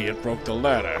idiot broke the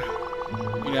ladder.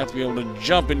 You'd have to be able to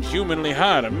jump inhumanly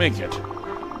high to make it.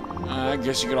 I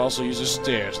guess you could also use the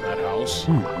stairs in that house.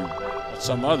 But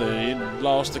some other idiot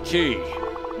lost the key.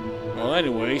 Well,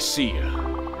 anyway, see ya.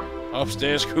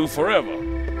 Upstairs crew forever.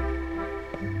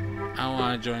 I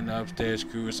want to join the upstairs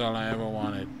crew. It's all I ever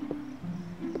wanted.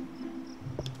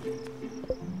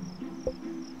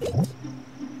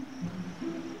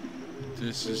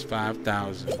 This is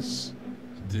 5,000s.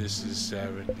 This is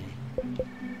 70.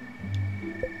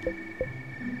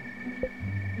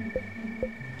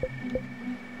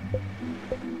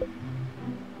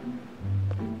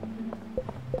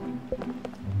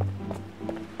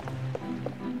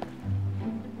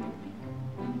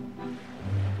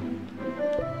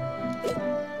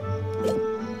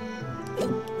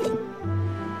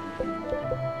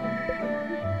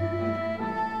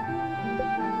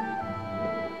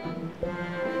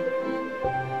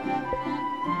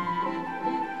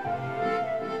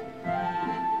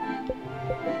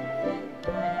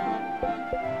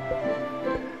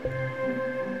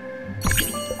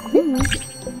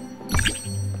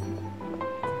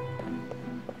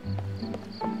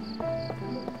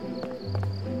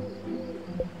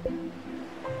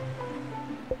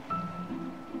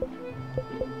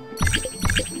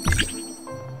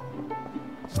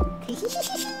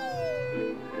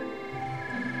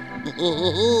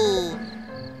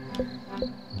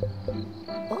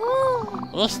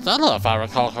 This Stella, if I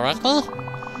recall correctly.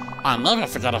 I never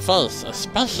forget a face,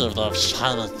 especially if they have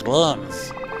shiny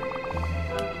glims.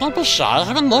 Don't be shy,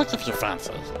 have a look if you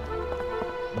fancy.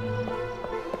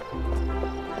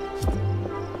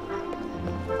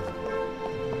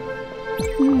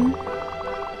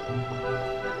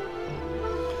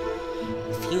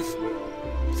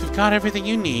 you've got everything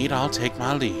you need, I'll take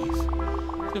my leave.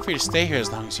 Feel free to stay here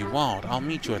as long as you want. I'll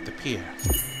meet you at the pier.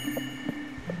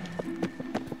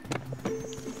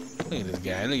 Look at this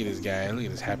guy, look at this guy, look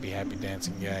at this happy, happy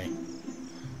dancing guy.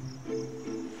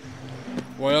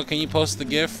 Royal, can you post the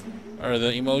GIF? Or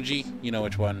the emoji? You know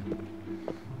which one.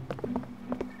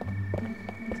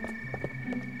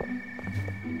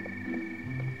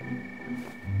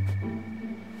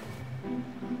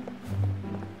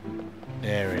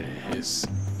 There it is.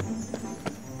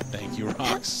 Thank you,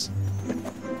 Rox.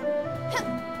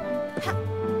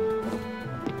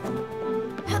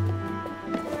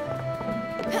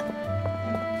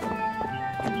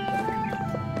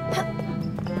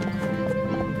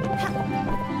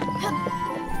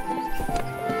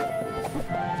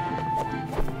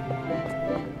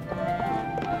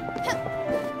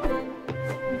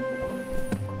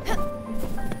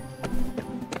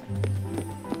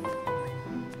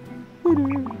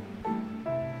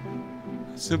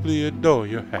 Simply adore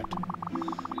your hat.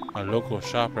 Our local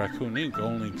shop, Raccoon Inc.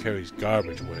 only carries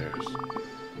garbage wares.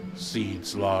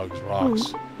 Seeds, logs,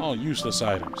 rocks, all useless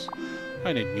items.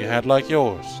 I need a hat like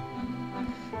yours.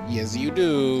 Yes, you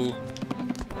do.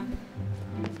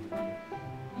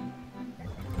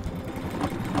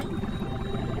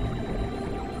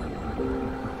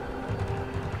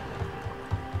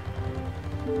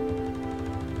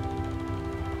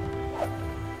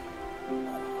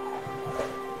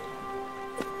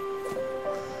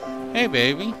 Hey,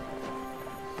 baby.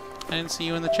 I didn't see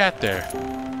you in the chat there.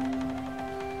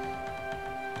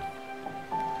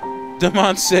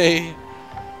 Demonse.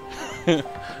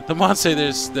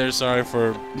 Demonse, they're sorry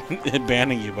for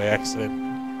banning you by accident.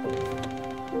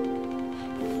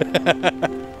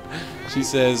 She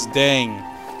says, dang.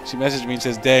 She messaged me and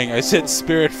says, dang, I said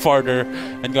Spiritfarer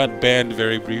and got banned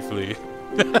very briefly.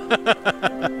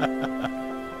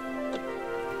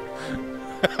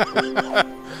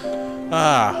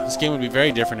 This game would be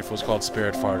very different if it was called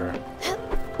Spiritfarer.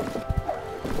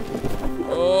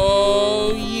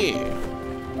 Oh, yeah.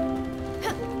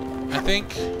 I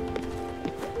think...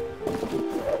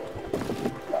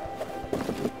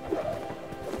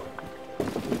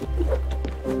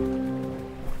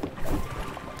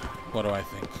 What do I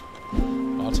think?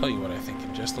 I'll tell you what I think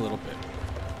in just a little bit.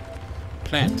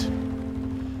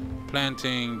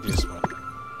 Planting this one.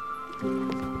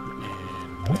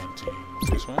 And planting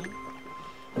this one.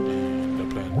 And the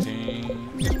planting.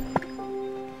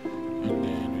 And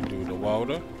then we do the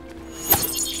water.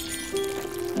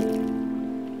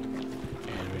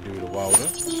 And we do the water.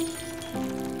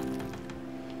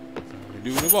 And we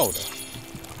do the water.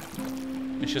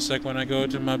 It's just like when I go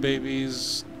to my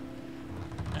baby's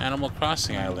Animal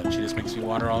Crossing island. She just makes me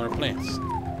water all her plants.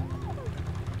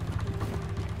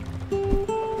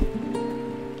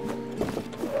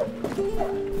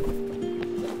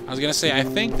 I was gonna say, I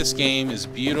think this game is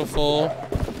beautiful.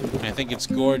 I think it's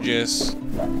gorgeous.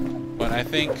 But I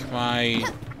think my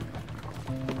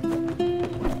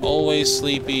always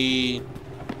sleepy,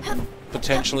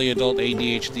 potentially adult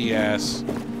ADHD ass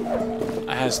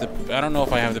has the... I don't know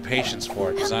if I have the patience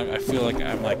for it, because I feel like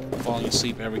I'm like falling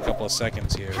asleep every couple of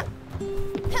seconds here.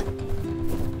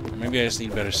 Or maybe I just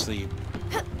need better sleep.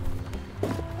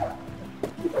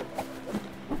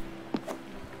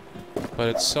 But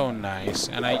it's so nice,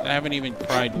 and I haven't even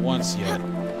cried once yet.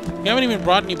 You haven't even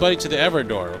brought anybody to the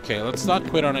Everdor. Okay, let's not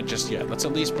quit on it just yet. Let's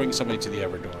at least bring somebody to the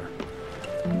Everdor.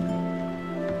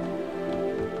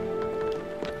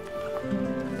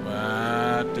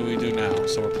 What do we do now?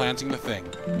 So we're planting the thing.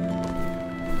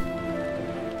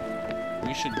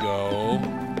 We should go...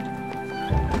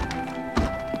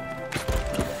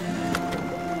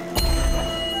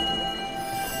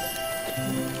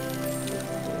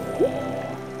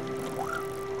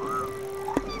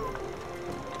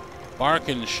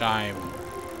 Barkensheim.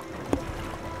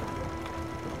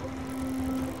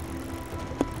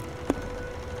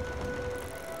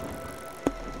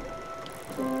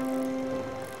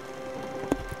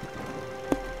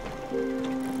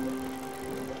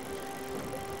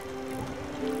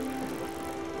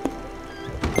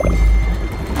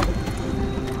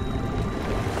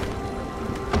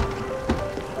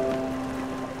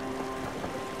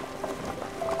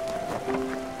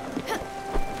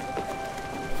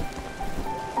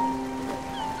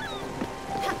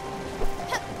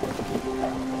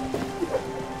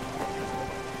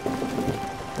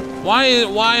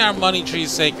 Why are money trees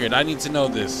sacred? I need to know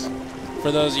this.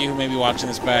 For those of you who may be watching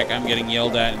this back, I'm getting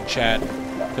yelled at in chat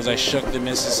because I shook the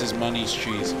missus's money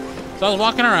trees. So I was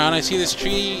walking around, I see this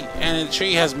tree, and the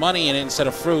tree has money in it instead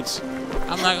of fruits.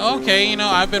 I'm like, okay, you know,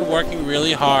 I've been working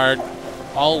really hard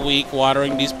all week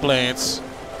watering these plants,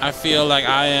 I feel like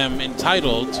I am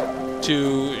entitled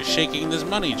to shaking this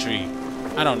money tree.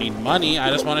 I don't need money, I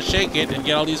just want to shake it and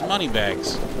get all these money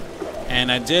bags.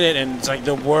 And I did it, and it's like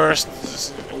the worst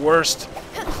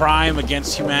crime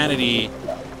against humanity,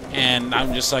 and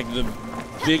I'm just like the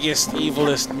biggest,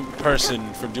 evilest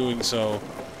person for doing so.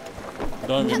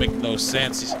 Don't even make no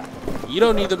sense. You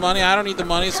don't need the money, I don't need the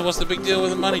money, so what's the big deal with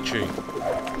the money tree?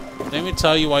 Let me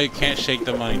tell you why you can't shake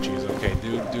the money trees. Okay,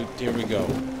 dude, here we go.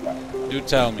 Do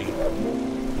tell me.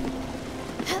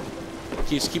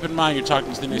 Just keep in mind you're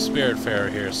talking to the new Spiritfarer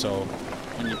here, so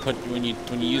when you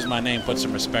use my name, put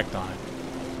some respect on it.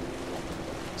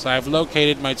 So I've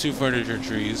located my 2 furniture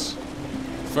trees.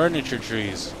 Furniture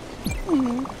trees.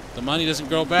 The money doesn't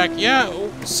grow back. Yeah,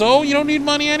 so you don't need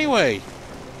money anyway.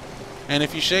 And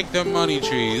if you shake them money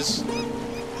trees,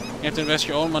 you have to invest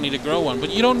your own money to grow one, but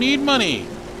you don't need money.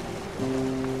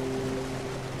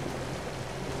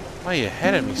 Why are you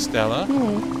ahead of me, Stella?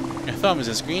 Your thumb is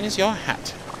as green as your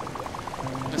hat.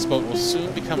 This boat will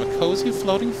soon become a cozy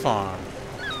floating farm.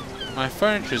 My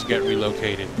furnitures get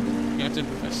relocated. You have to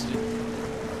invest it.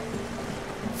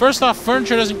 First off,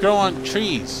 furniture doesn't grow on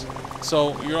trees,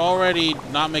 so you're already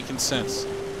not making sense.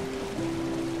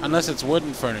 Unless it's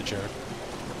wooden furniture.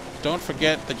 Don't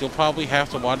forget that you'll probably have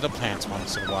to water the plants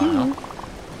once in a while.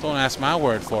 Don't ask my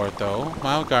word for it, though.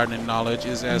 My gardening knowledge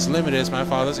is as limited as my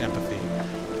father's empathy.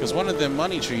 Because one of them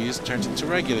money trees turns into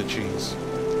regular trees.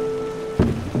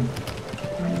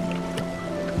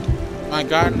 My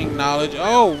gardening knowledge...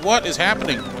 Oh, what is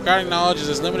happening? My gardening knowledge is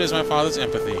as limited as my father's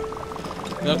empathy.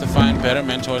 You'll have to find better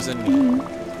mentors than me.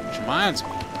 Which reminds me,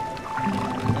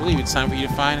 I believe it's time for you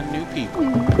to find new people.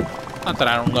 Not that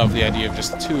I don't love the idea of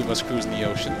just the 2 of us cruising the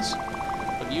oceans,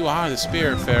 but you are the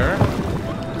Spiritfarer,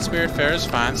 and Spiritfarers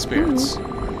find spirits.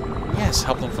 Yes,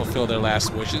 help them fulfill their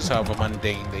last wishes, however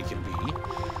mundane they can be.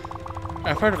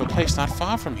 I've heard of a place not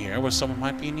far from here where someone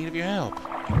might be in need of your help.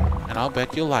 And I'll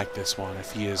bet you'll like this one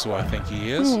if he is who I think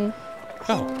he is.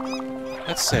 Go.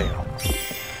 Let's sail.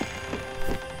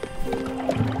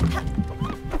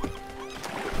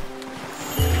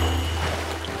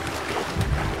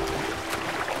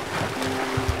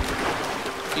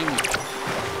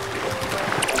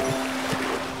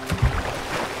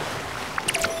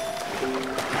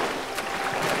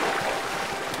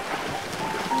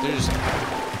 There's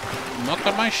muck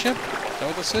on my ship? Is that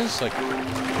what this is? Like...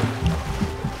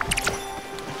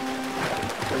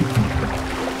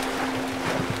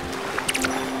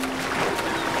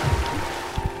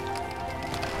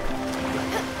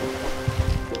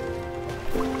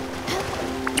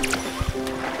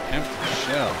 empty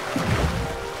shell.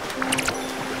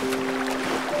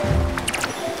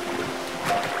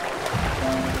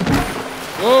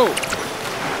 Whoa!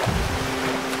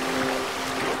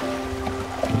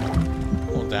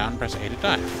 Down, press A to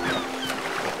dive.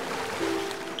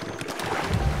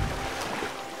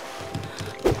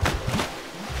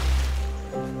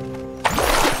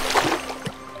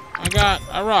 I got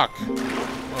a rock.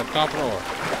 Or a copper ore.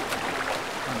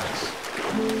 Oh, nice.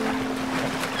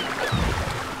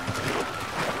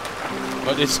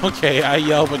 But it's okay, I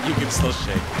yell, but you can still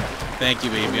shake. Thank you,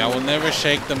 baby. I will never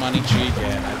shake the money tree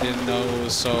again. I didn't know it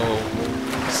was so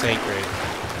sacred.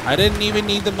 I didn't even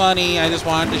need the money, I just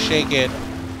wanted to shake it.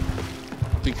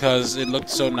 Because it looked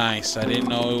so nice. I didn't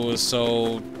know it was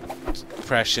so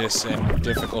precious and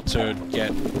difficult to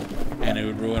get, and it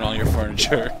would ruin all your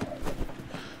furniture.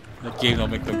 The game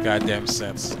don't make no goddamn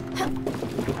sense.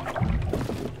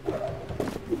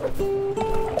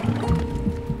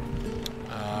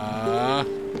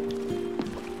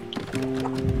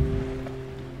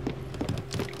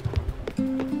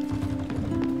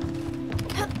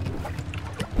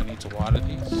 I need to water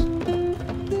these.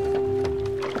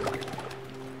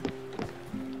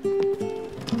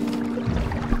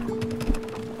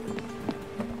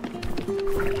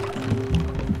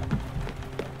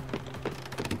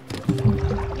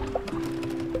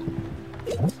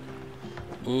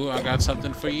 Ooh, I got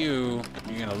something for you.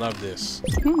 You're gonna love this.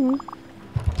 Oh,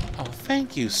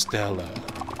 thank you, Stella.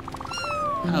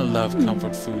 I love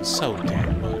comfort food so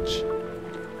damn much.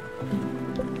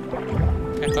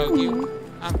 Can I hug you?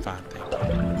 I'm fine, thank you.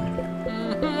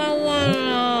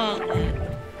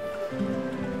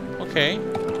 Okay.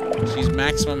 She's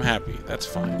maximum happy. That's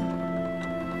fine.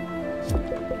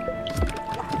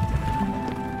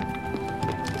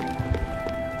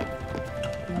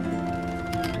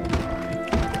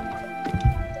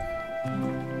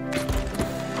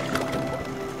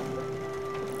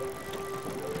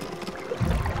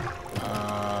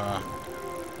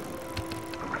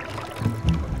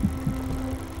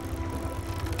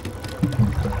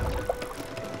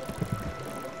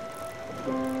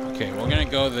 Okay, we're gonna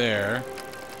go there,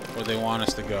 where they want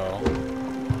us to go.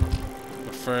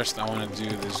 But first, I want to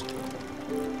do this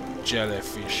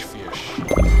jellyfish fish.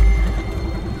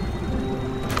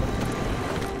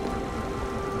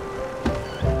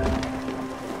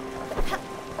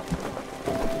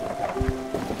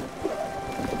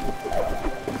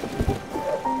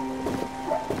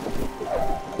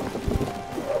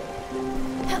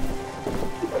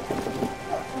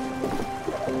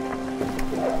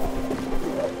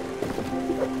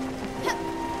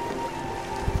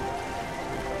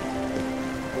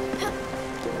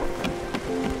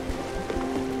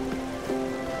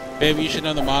 Baby, you should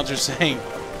know the mods are saying.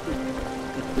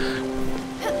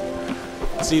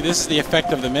 See, this is the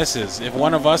effect of the misses. If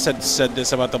one of us had said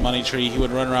this about the money tree, he would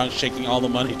run around shaking all the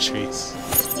money trees.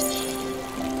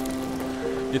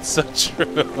 It's so true.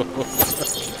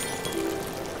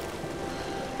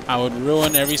 I would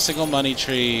ruin every single money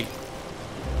tree,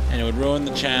 and it would ruin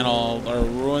the channel, or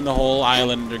ruin the whole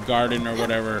island or garden or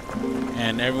whatever,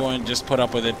 and everyone just put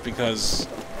up with it because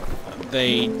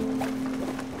they...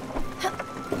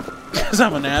 Because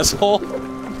I'm an asshole?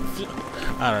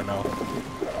 I don't know.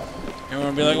 Everyone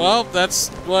would be like, well, that's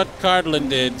what Cardlin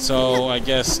did, so I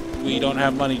guess we don't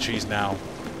have money trees now.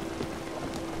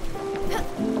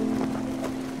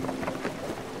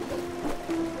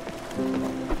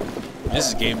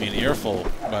 This gave me an earful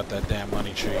about that damn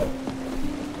money tree.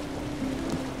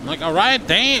 I'm like, alright,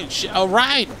 dang,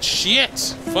 alright, shit,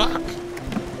 fuck.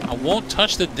 I won't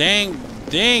touch the dang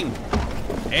thing.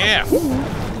 F.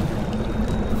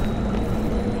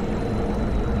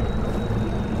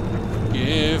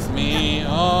 Give me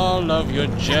all of your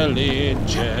jelly.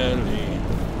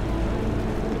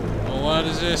 Oh, what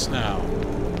is this now?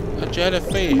 A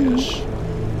jellyfish.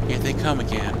 Here they come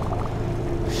again.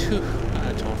 Phew,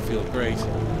 I don't feel great.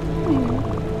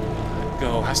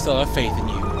 Go, I still have faith in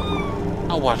you.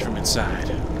 I'll watch from inside.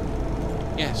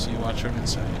 Yes, you watch from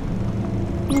inside.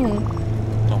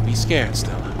 Don't be scared,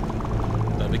 Stella.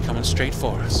 They'll be coming straight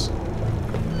for us.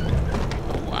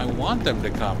 Oh, I want them to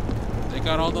come. They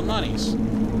got all the monies.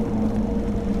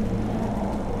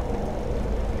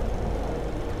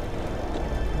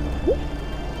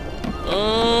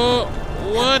 Oh,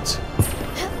 what?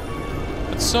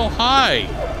 It's so high.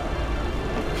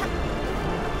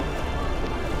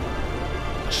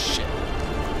 Shit.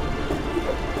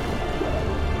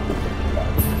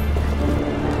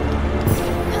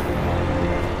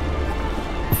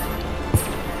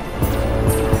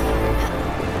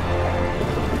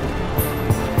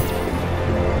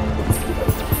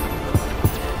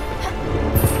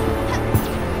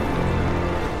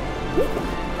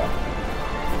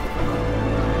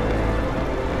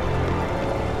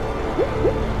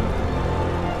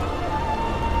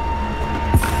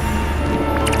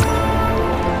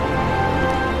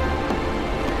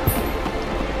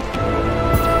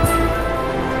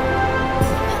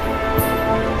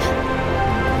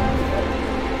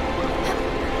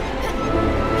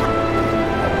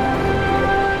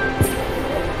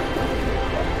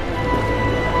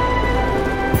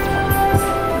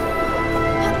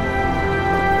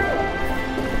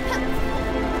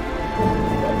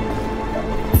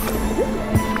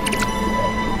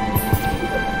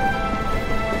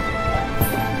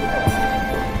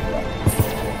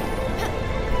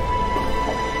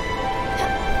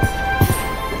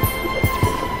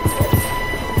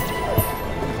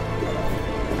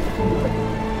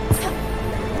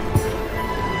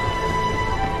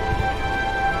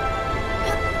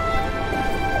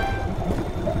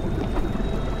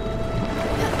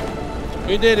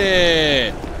 We did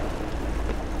it!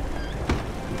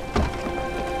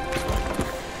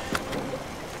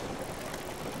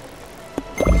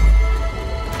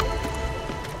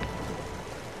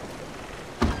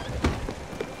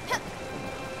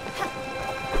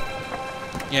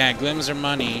 Yeah, glims are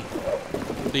money.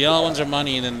 The yellow ones are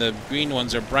money, and then the green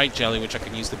ones are bright jelly, which I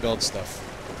can use to build stuff.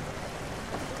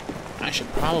 I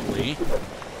should probably,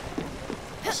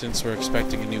 since we're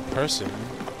expecting a new person,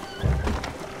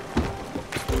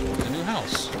 build a new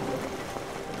house.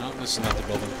 No, this is not the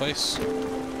building place.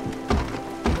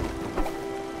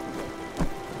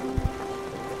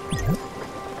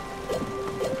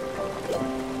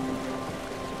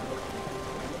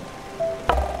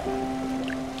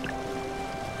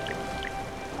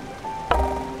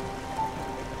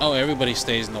 Oh, everybody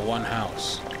stays in the one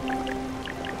house.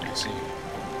 I see.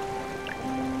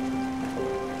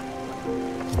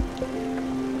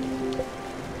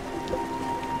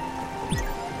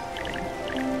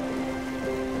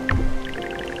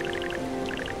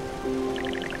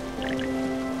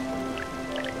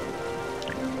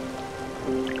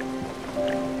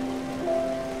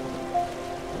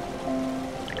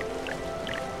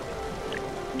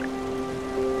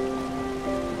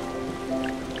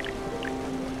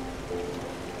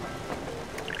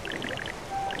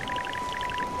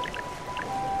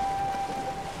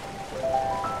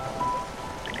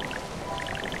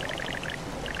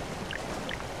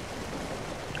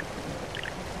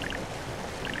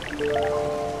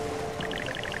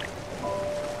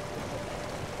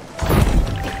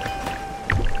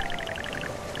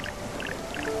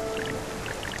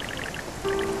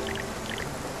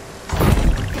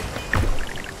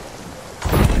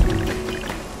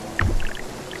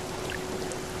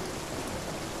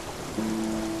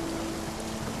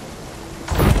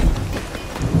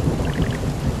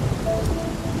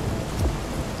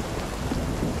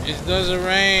 It doesn't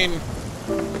rain.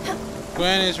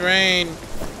 Gwen, it's rain.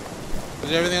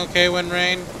 Is everything okay when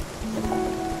rain?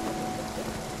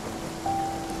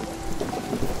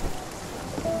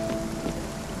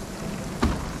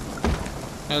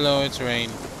 Hello, it's rain.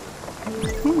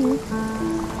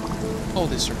 Oh,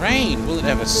 this rain. Will it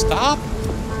ever stop?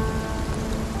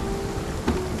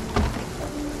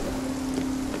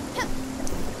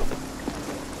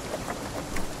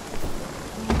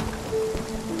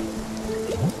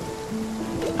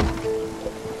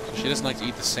 She doesn't like to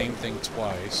eat the same thing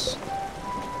twice.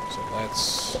 So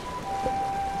let's...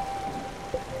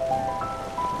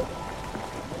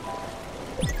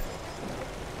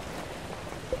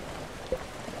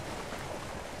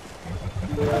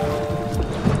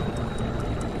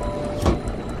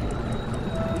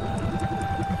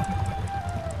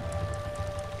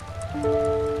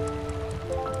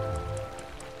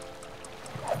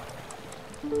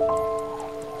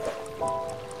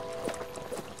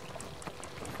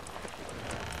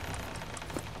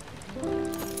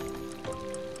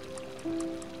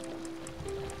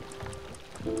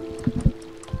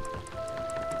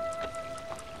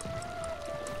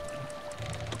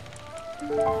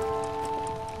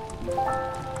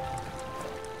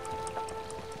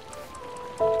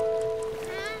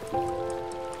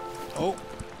 Oh.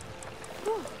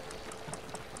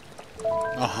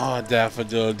 Oh,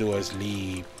 Daffodil do a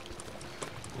sleep.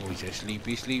 Oh, he's a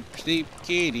sleepy, sleep,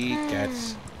 kitty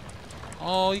cats.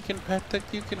 Oh, you can pet the,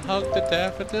 you can hug the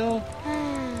Daffodil.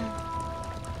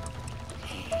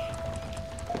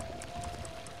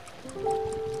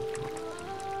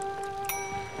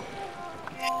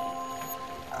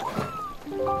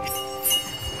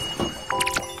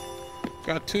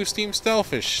 Got two steamed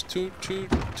shellfish. Two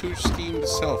steamed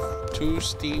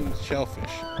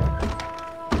shellfish.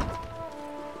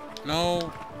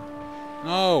 No.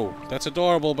 No. That's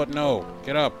adorable, but no.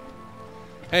 Get up.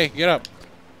 Hey, get up.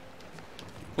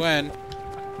 Gwen.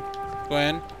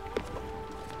 Gwen.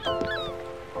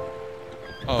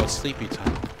 Oh, it's sleepy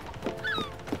time.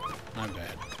 I'm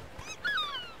bad.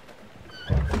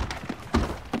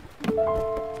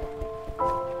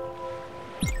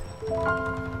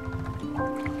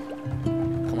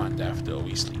 Come on, Daffodil,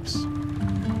 we sleeps.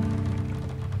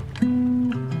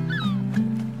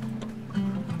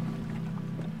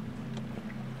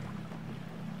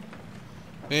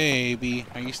 Baby,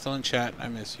 are you still in chat? I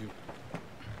miss you.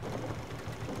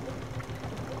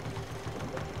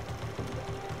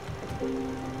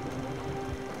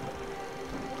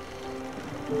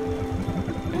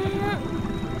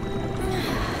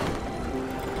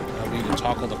 I'll need to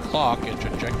toggle the clock and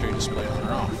trajectory display on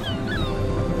or off.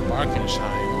 Barking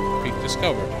time, peak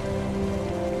discovered.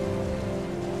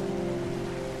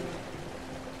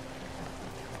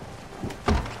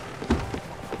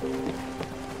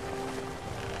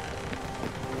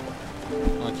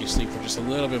 I'll let you sleep for just a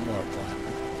little bit more, Glenn.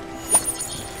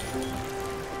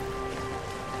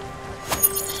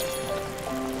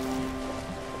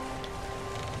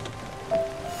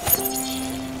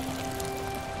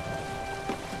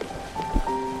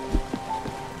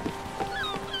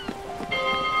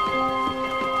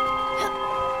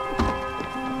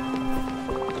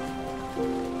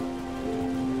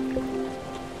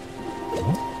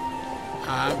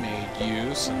 I made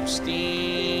you some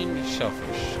steamed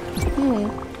shellfish.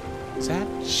 Is that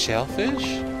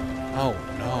shellfish? Oh,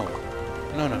 no.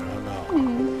 No, no, no, no.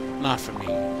 Not for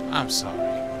me. I'm sorry.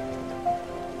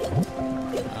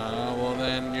 Well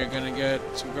then, you're gonna get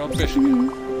some grilled fish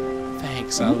again.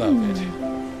 Thanks, I love it.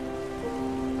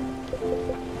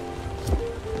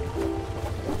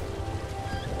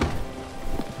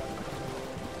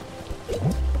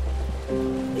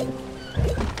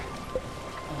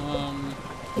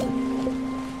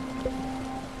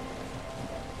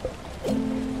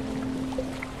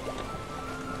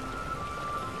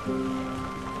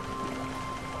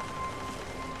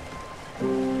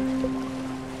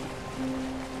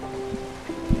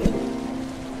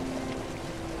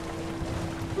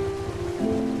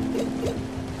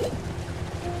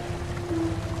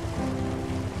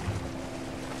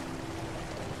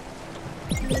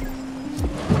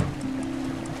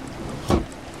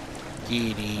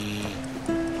 Kitty.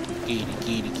 Kitty,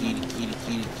 kitty, kitty, kitty,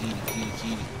 kitty, kitty, kitty,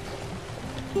 kitty.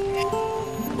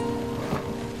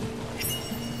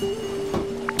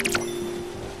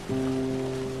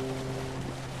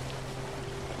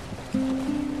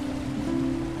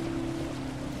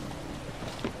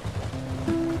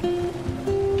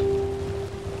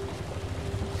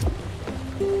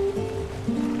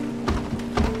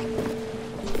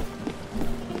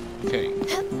 Okay,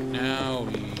 now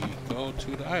we go to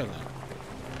the island.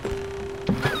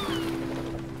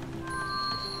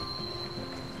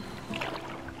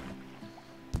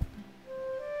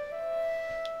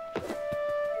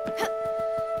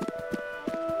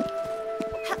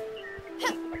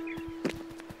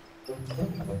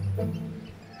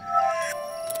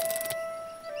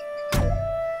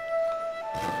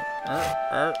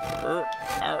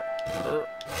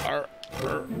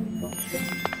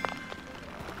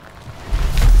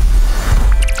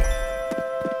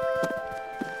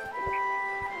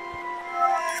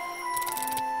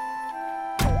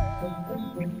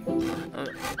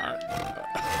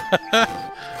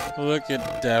 Look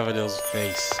at Daffodil's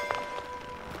face.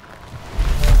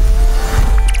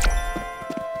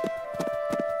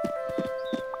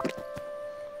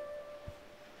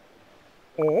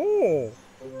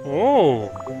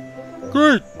 Oh,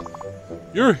 great!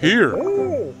 You're here.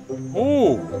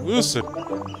 Oh, listen.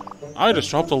 I just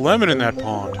dropped a lemon in that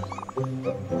pond.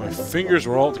 My fingers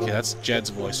were all... Okay, that's Jed's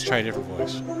voice. Try a different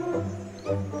voice.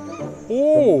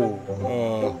 Oh,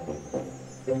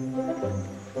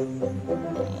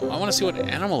 I want to see what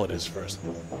animal it is first.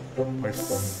 My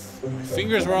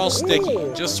fingers were all sticky.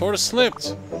 Just sort of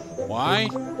slipped. Why?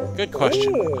 Good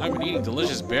question. I've been eating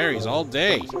delicious berries all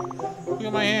day. Look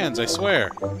at my hands, I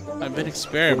swear. I've been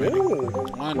experimenting.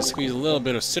 I wanted to squeeze a little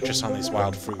bit of citrus on these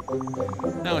wild fruit.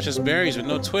 Now it's just berries with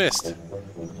no twist.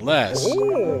 Unless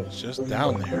it's just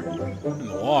down there in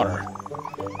the water.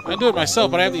 I do it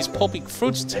myself, but I have these pulpy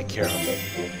fruits to take care of.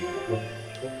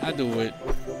 I do it.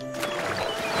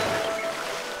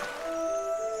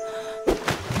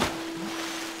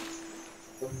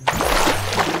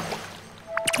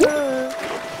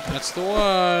 That's the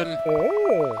one.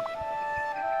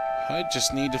 I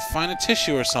just need to find a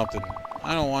tissue or something.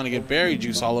 I don't want to get berry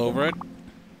juice all over it.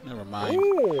 Never mind.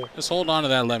 Just hold on to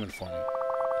that lemon for me.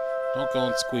 Don't go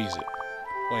and squeeze it.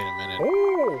 Wait a minute.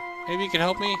 Maybe you can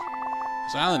help me?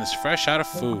 This island is fresh out of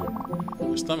food.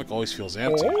 My stomach always feels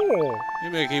empty.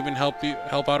 Maybe I can even help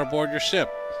out aboard your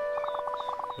ship.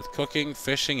 With cooking,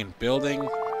 fishing, and building.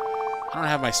 I don't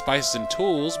have my spices and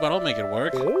tools, but I'll make it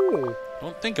work.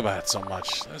 Don't think about it so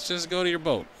much. Let's just go to your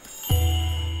boat.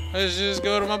 Let's just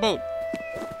go to my boat.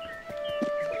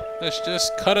 Let's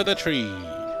just cut of the tree.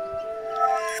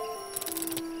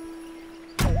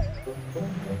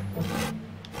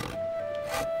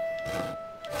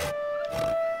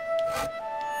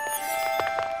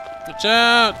 Watch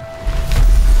out!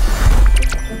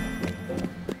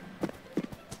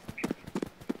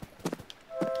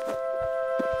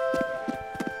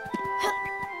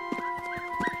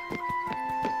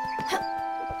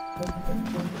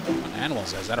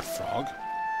 Animals, is that a frog?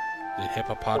 The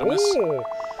hippopotamus?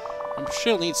 I'm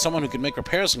sure you'll need someone who can make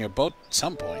repairs on your boat at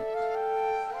some point.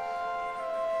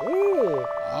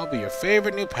 I'll be your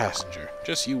favorite new passenger.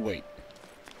 Just you wait.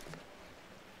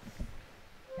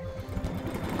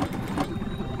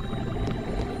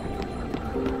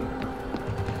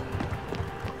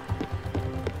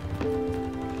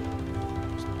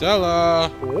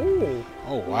 Stella!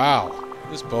 Oh, wow.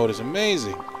 This boat is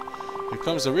amazing. Here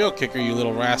comes the real kicker, you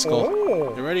little rascal.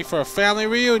 You're ready for a family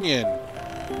reunion.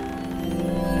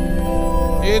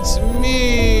 It's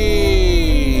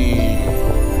me!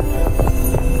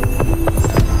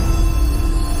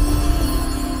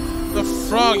 The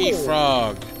Froggy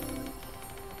Frog.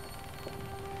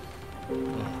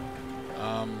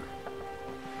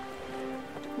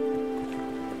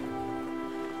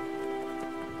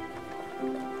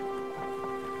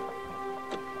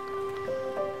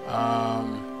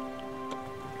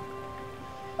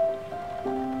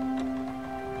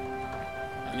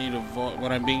 I need to vote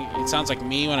when I'm being. It sounds like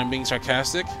me when I'm being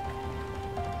sarcastic.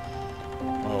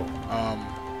 Oh,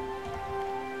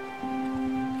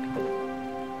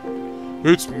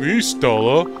 it's me,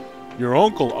 Stella. Your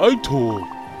Uncle Itul.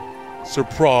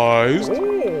 Surprised?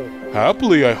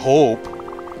 Happily, I hope.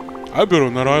 I've been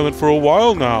on that island for a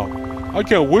while now. I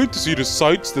can't wait to see the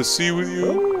sights to see with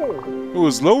you. It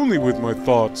was lonely with my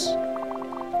thoughts.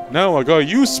 Now I got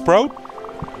you, Sprout.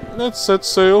 Let's set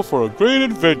sail for a great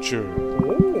adventure.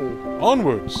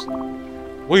 Onwards.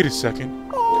 Wait a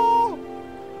second.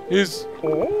 Is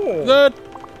that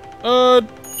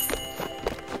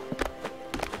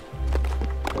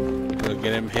look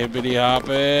at him hippity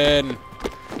hopping.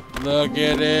 Look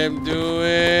at him do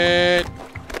it.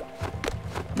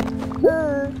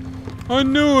 I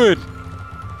knew it.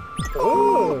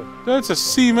 That's a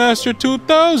Seamaster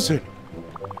 2000.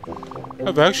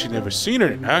 I've actually never seen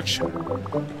it in action.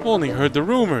 Only heard the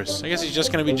rumors. I guess he's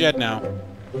just gonna be Jed now.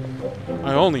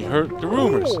 I only heard the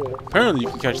rumors. Apparently you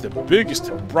can catch the biggest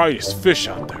and brightest fish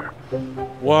out there.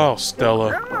 Wow,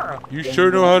 Stella. You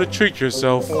sure know how to trick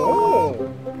yourself.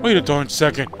 Wait a darn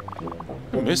second.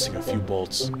 I'm missing a few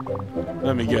bolts.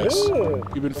 Let me guess.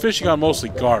 You've been fishing on mostly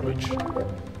garbage. Well,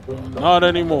 not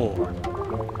anymore.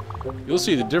 You'll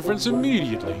see the difference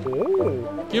immediately.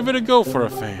 Give it a go for a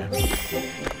fan.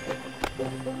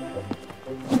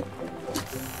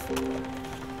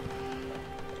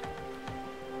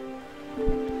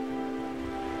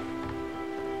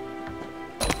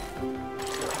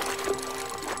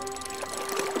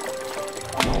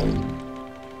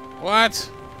 What?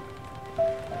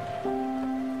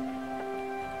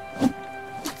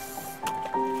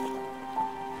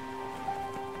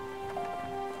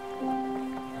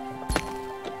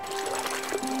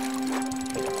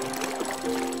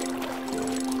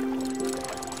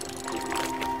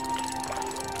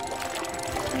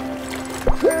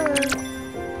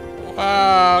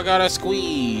 Wow, I got a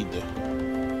squeed.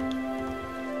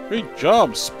 Great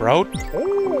job, Sprout.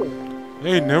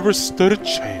 They never stood a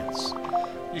chance.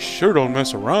 You sure don't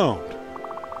mess around.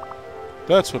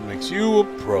 That's what makes you a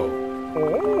pro.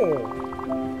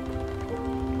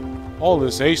 All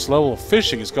this ace level of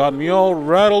fishing has gotten me all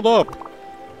rattled up.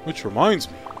 Which reminds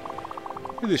me,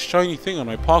 look at this shiny thing on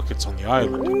my pockets on the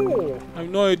island. I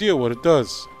have no idea what it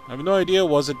does.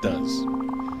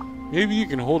 Maybe you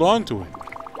can hold on to it.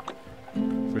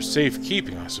 For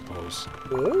safekeeping, I suppose.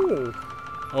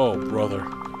 Oh, brother.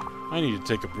 I need to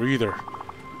take a breather.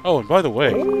 Oh, and by the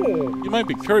way, you might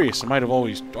be curious, I might have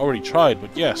already tried,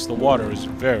 but yes, the water is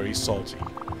very salty.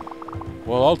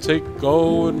 Well, I'll take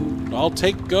go and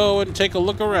take a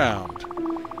look around.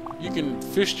 You can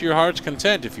fish to your heart's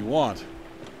content if you want.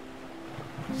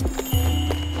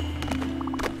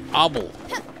 Obble.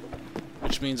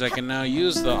 Which means I can now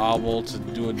use the obble to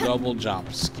do a double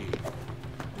jump ski.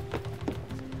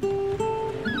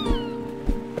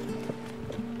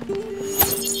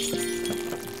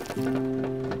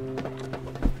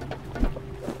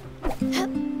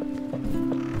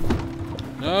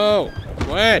 No!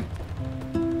 Gwen!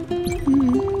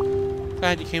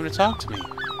 Glad you came to talk to me.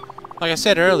 Like I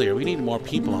said earlier, we need more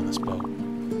people on this boat.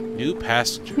 New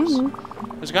passengers.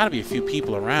 There's got to be a few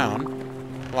people around.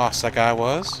 Lost like I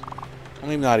was. Well,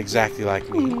 maybe not exactly like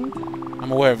me.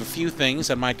 I'm aware of a few things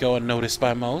that might go unnoticed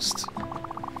by most.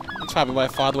 That's probably why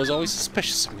Father was always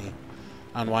suspicious of me.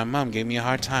 And why Mom gave me a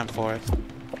hard time for it.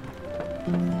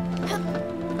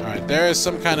 Alright, there is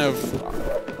some kind of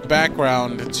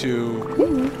background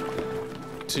to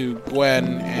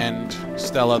Gwen and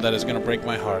Stella that is going to break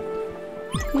my heart.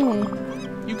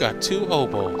 You got 2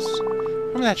 oboes.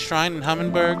 Remember that shrine in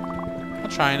Hummingbird? I'll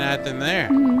try and add them there.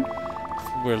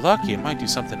 If we're lucky, it might do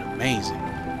something amazing.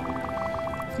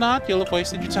 If not, you'll have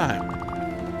wasted your time.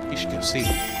 You should go see.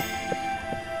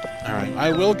 Alright,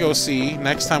 I will go see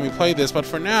next time we play this, but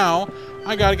for now,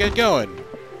 I gotta get going.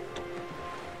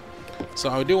 So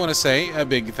I do want to say a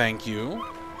big thank you.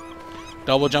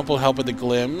 Double jump will help with the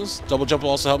glims. Double jump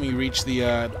will also help me reach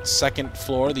the second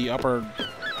floor, the upper...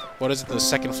 What is it? The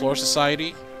second floor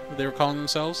society? They were calling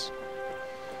themselves.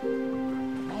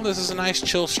 Well, this is a nice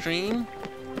chill stream.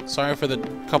 Sorry for the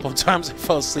couple of times I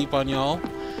fell asleep on y'all.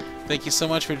 Thank you so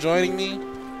much for joining me.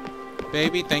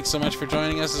 Baby, thanks so much for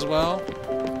joining us as well.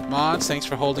 Mods, thanks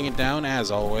for holding it down as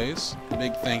always.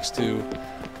 Big thanks to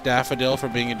Daffodil for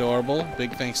being adorable.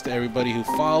 Big thanks to everybody who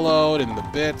followed and the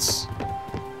bits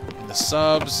and the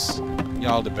subs.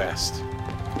 Y'all the best.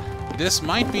 This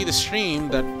might be the stream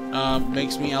that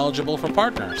makes me eligible for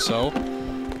partner, so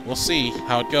we'll see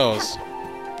how it goes.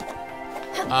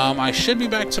 I should be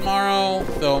back tomorrow,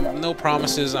 though no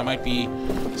promises. I might be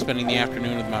spending the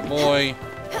afternoon with my boy.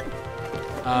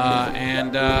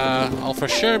 And I'll for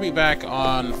sure be back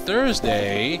on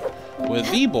Thursday with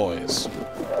the boys.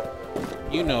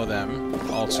 You know them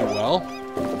all too well.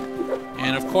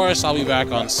 And of course, I'll be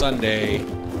back on Sunday,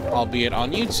 albeit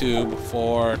on YouTube,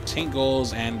 for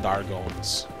Tinkles and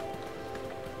Dargones.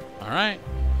 Alright.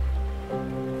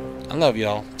 I love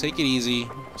y'all. Take it easy.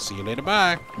 See you later.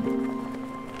 Bye.